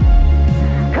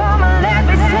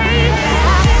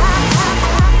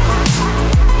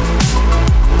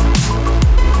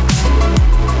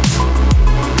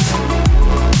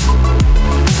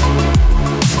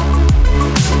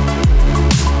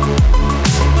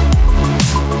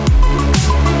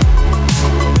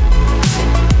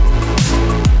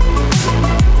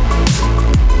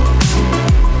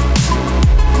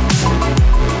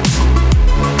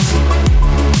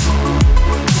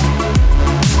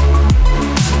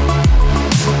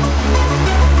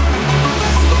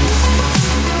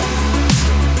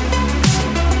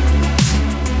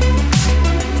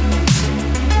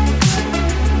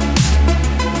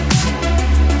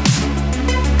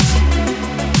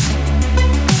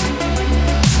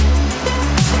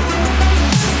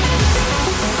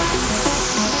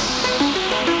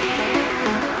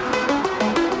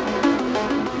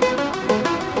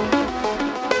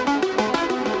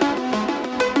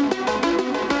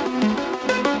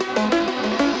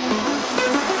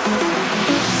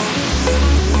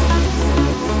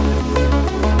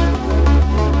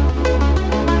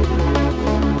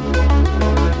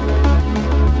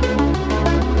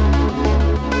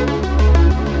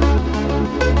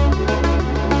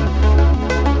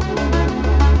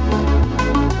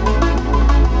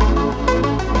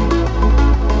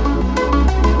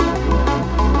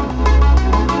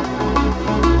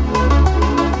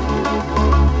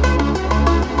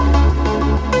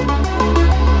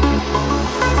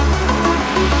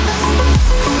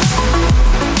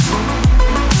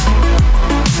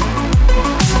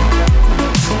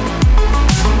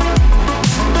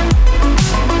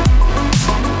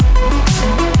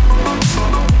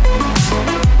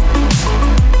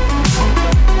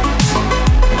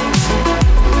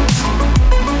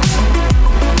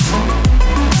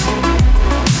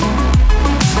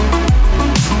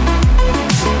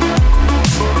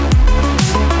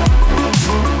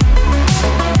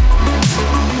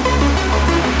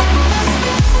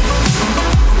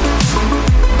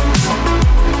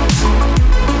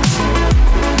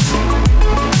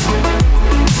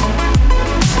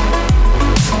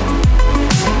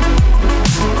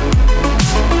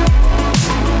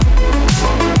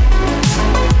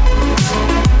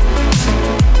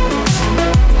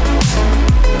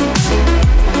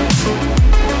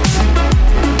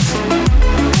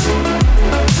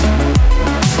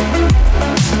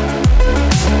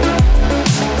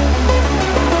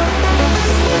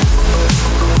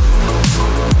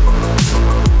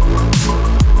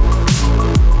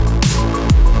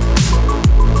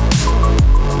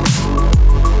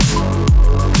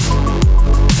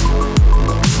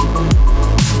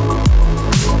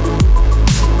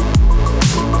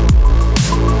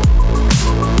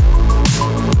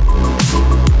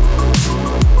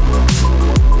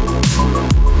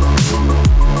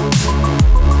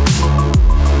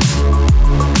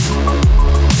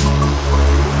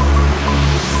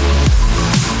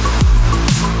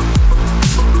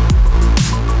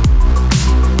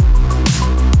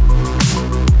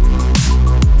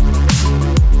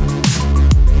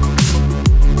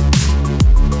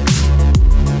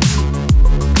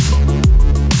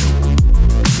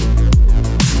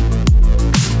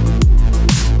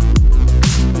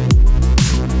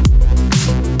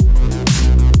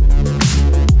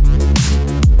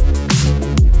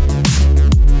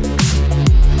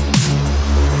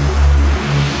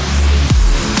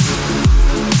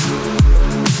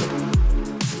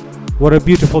 What a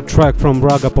beautiful track from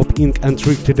Raga Pop Inc. and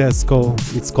Rick Tedesco.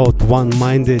 It's called One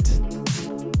Minded.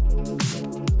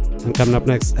 And coming up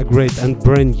next, a great and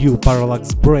brand new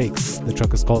Parallax Breaks. The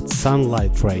track is called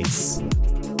Sunlight Rays.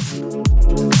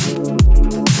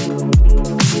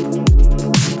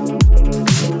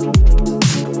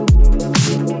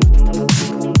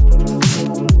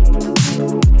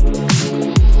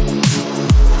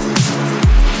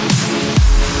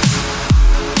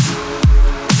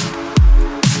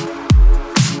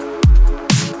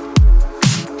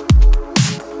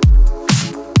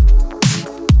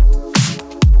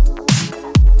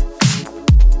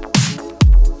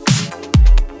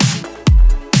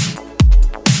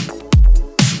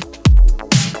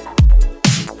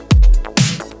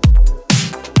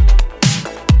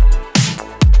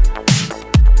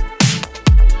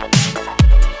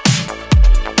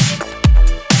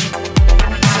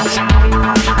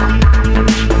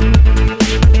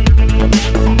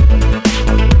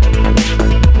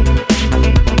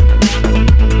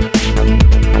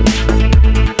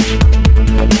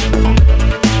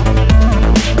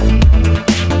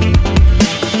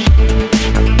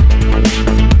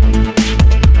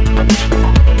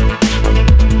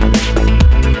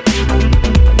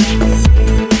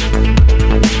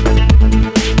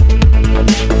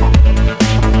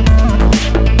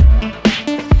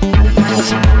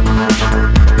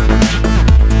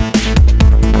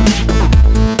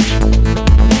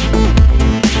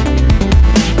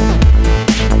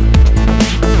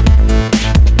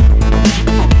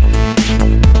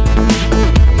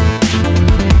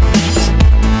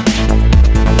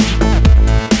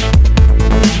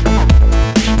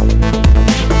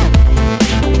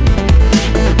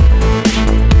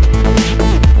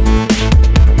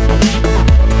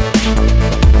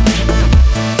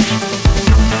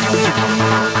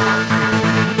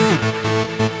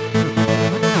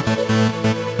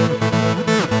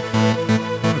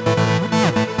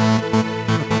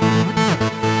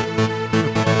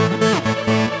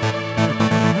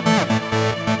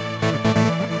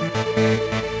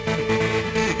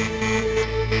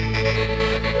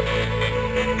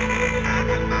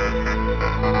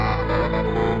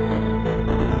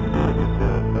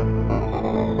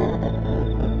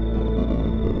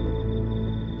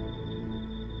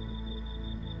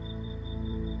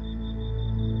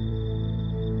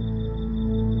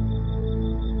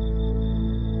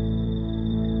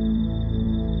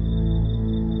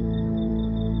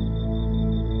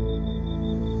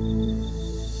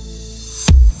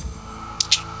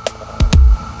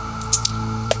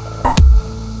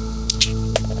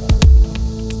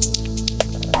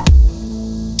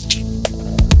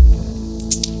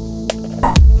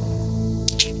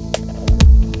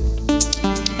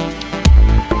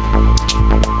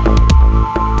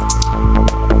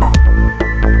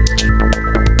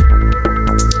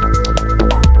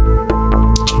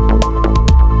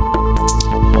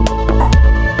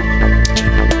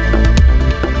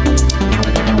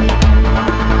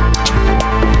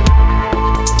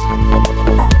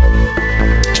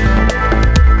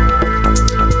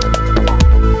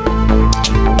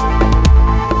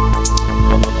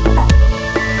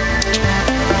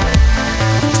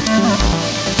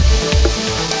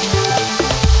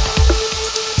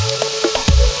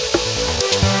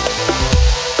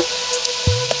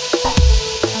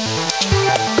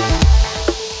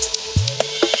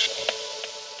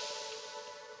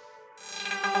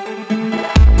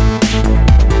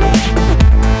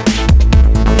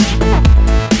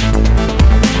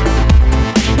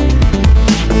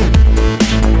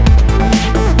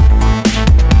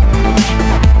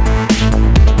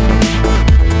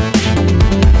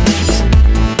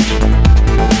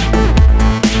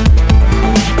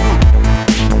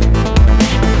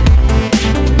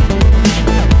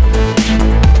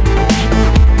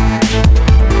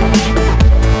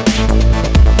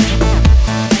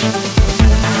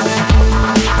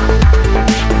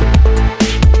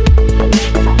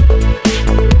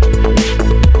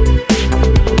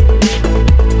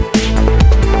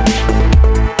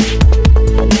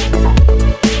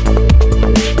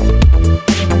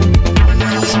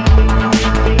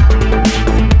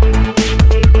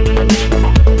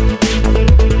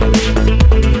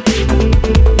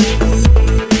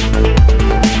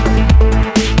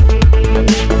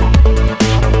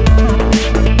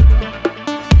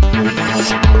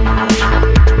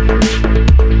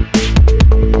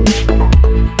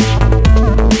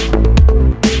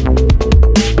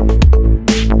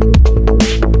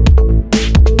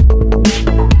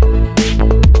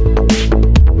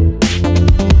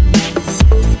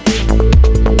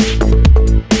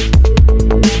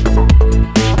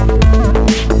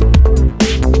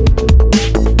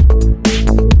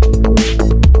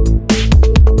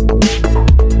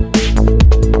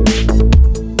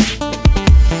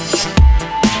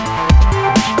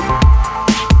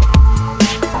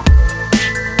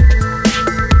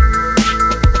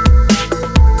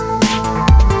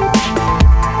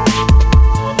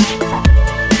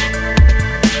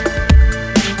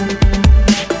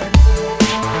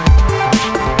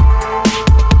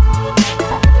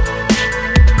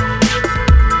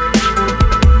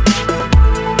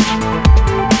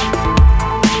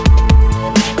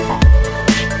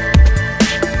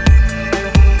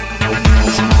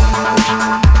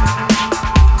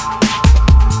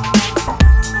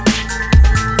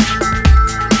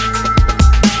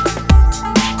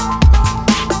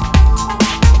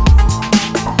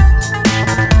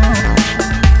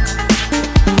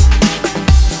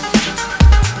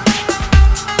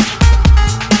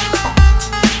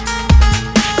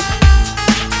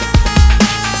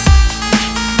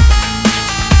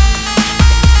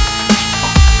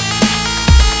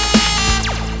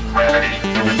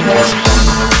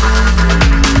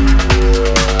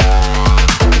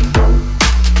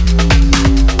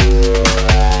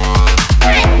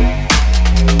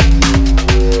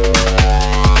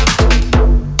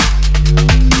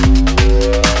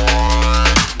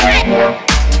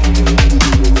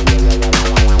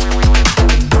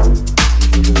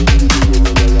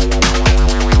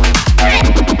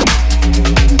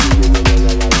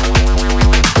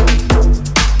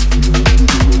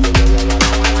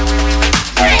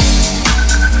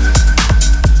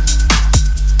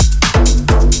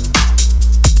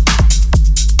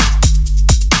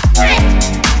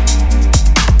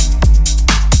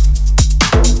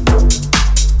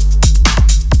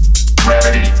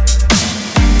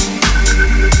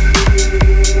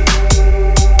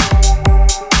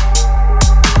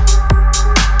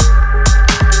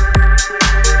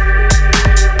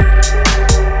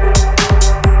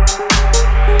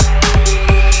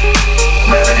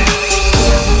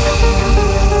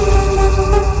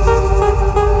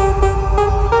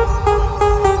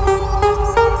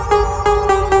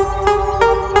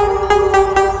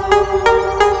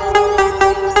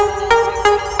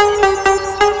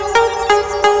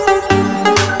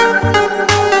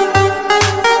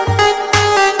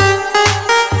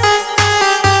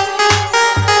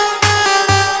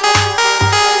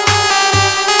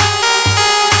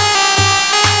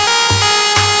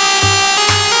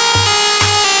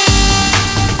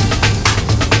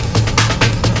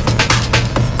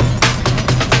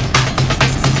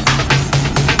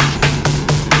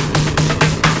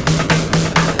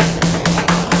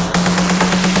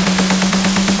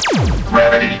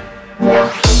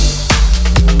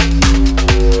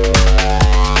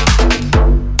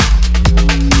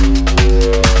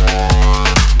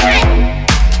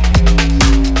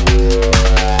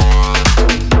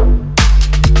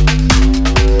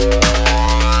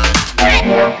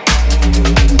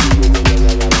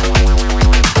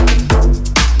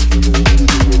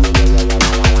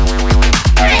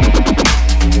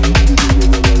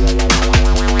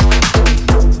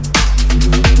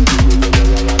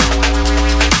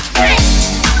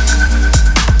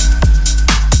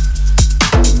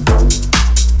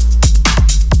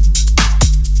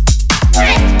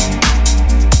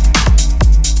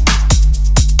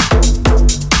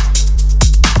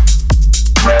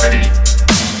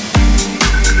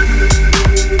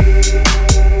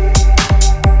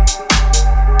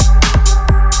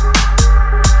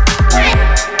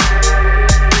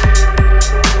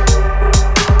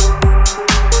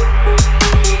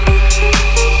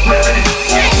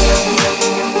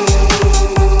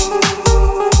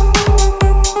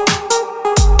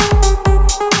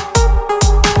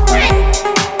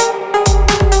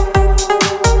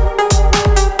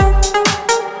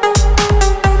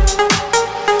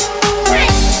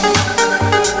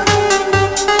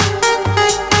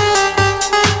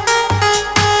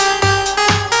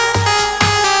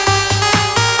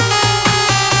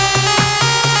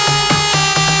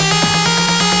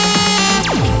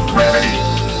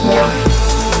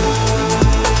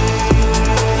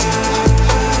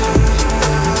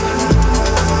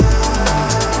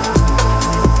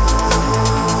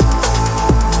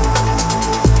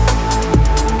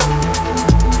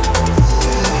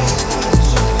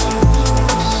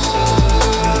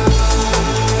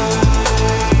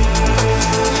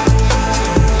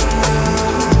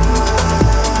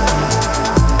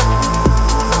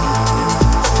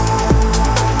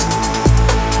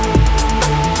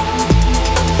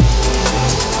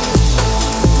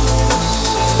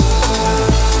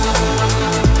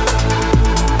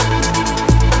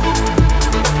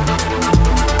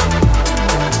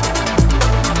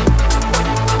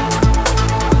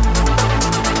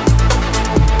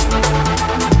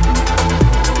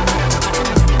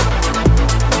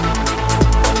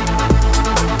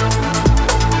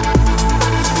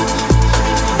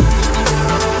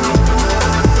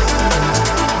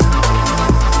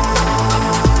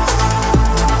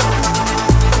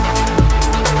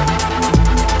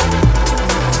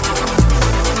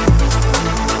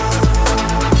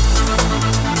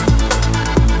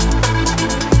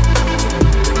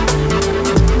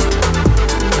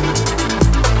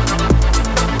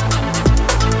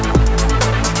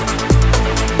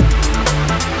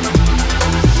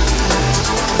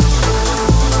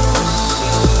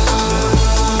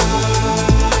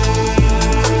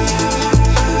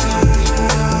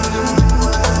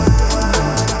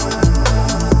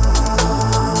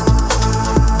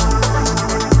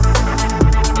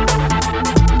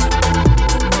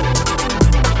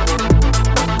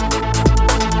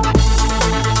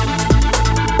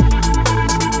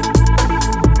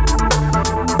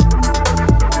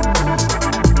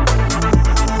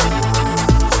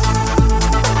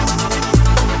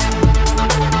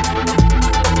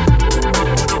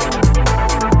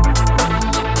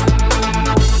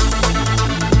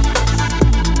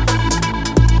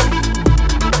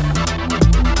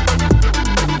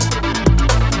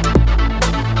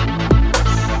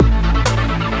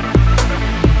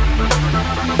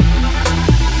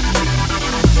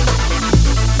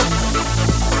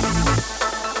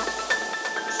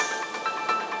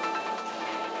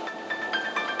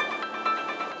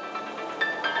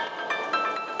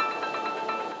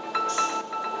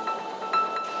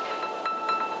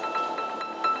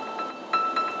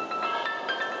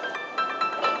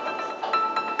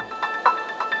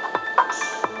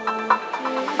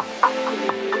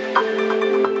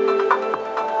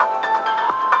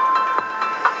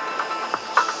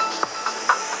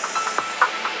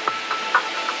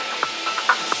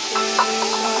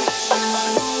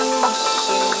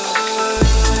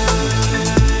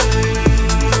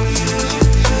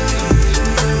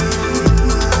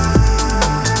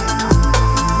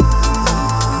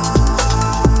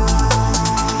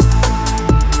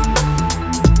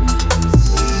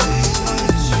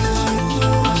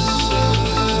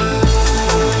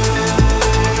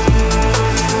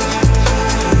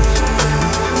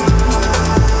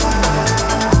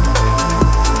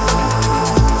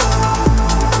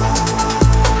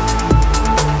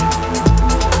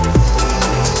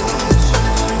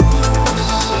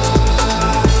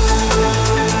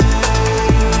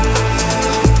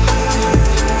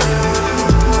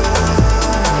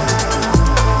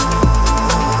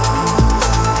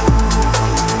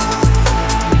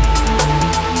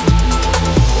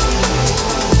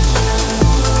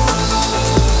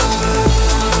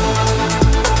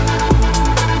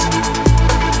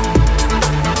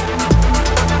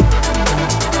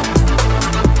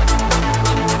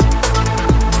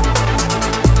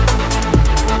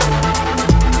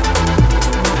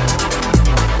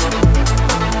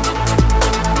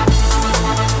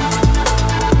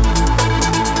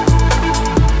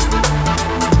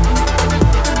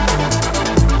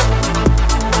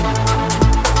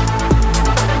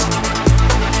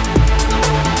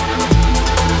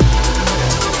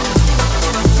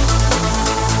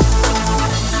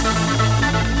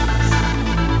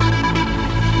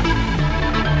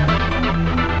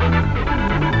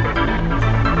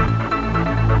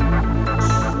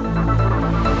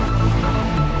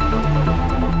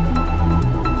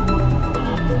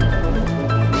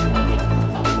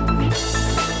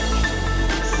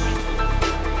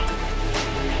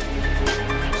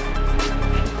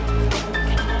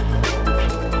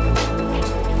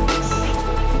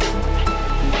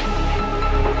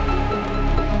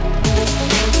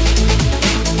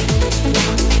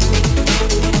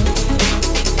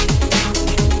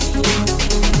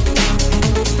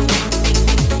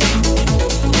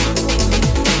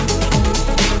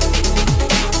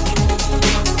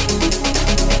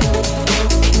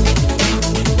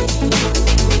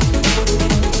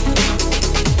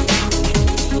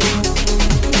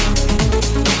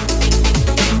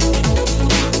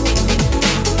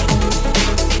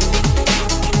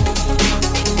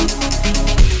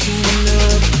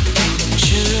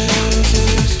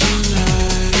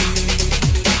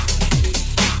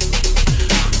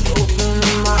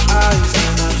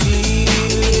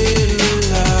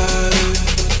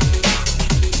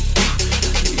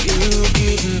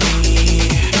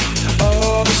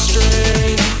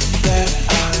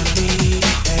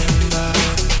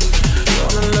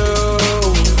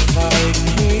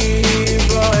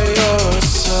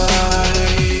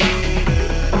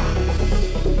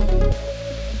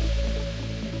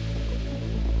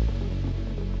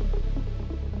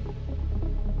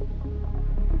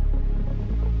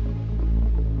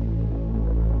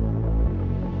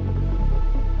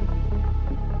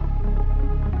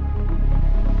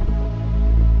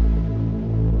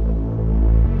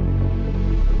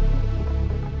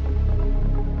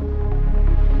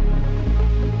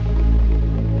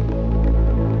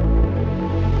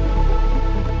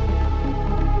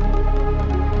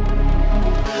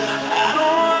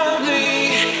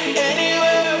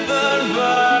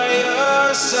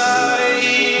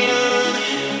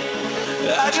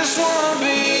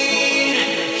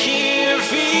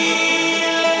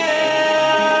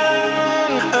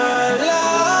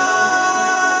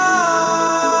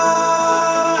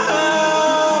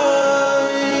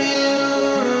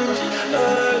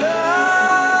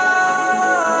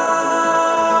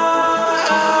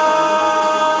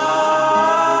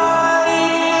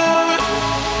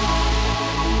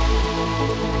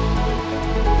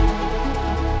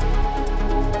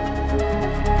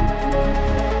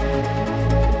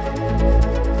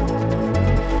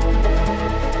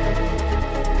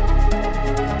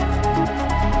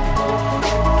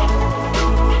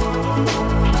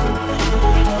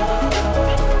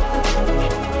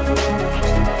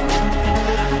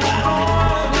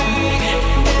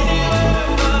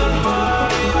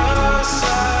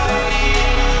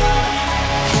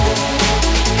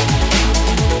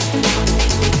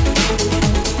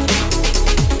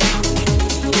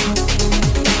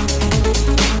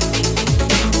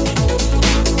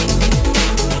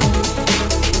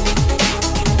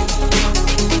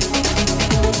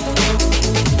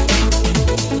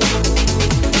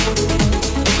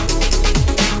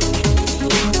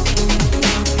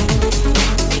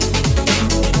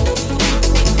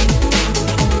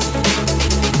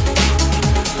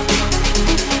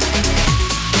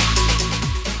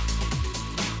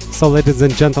 So ladies and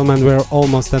gentlemen, we're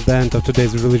almost at the end of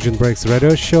today's Religion Breaks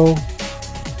radio show.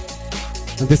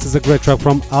 And this is a great track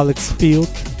from Alex Field,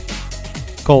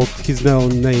 called his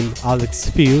own name Alex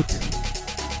Field.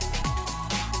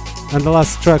 And the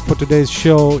last track for today's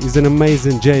show is an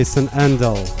amazing Jason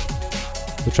Endel.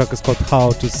 The track is called How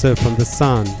to Surf on the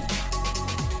Sun.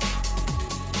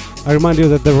 I remind you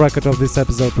that the record of this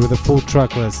episode with a full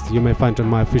track list you may find on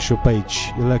my official page,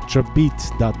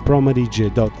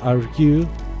 electrobeat.promodj.ru.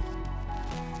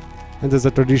 And as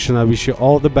a tradition, I wish you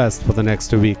all the best for the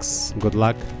next 2 weeks. Good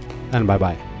luck and bye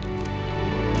bye.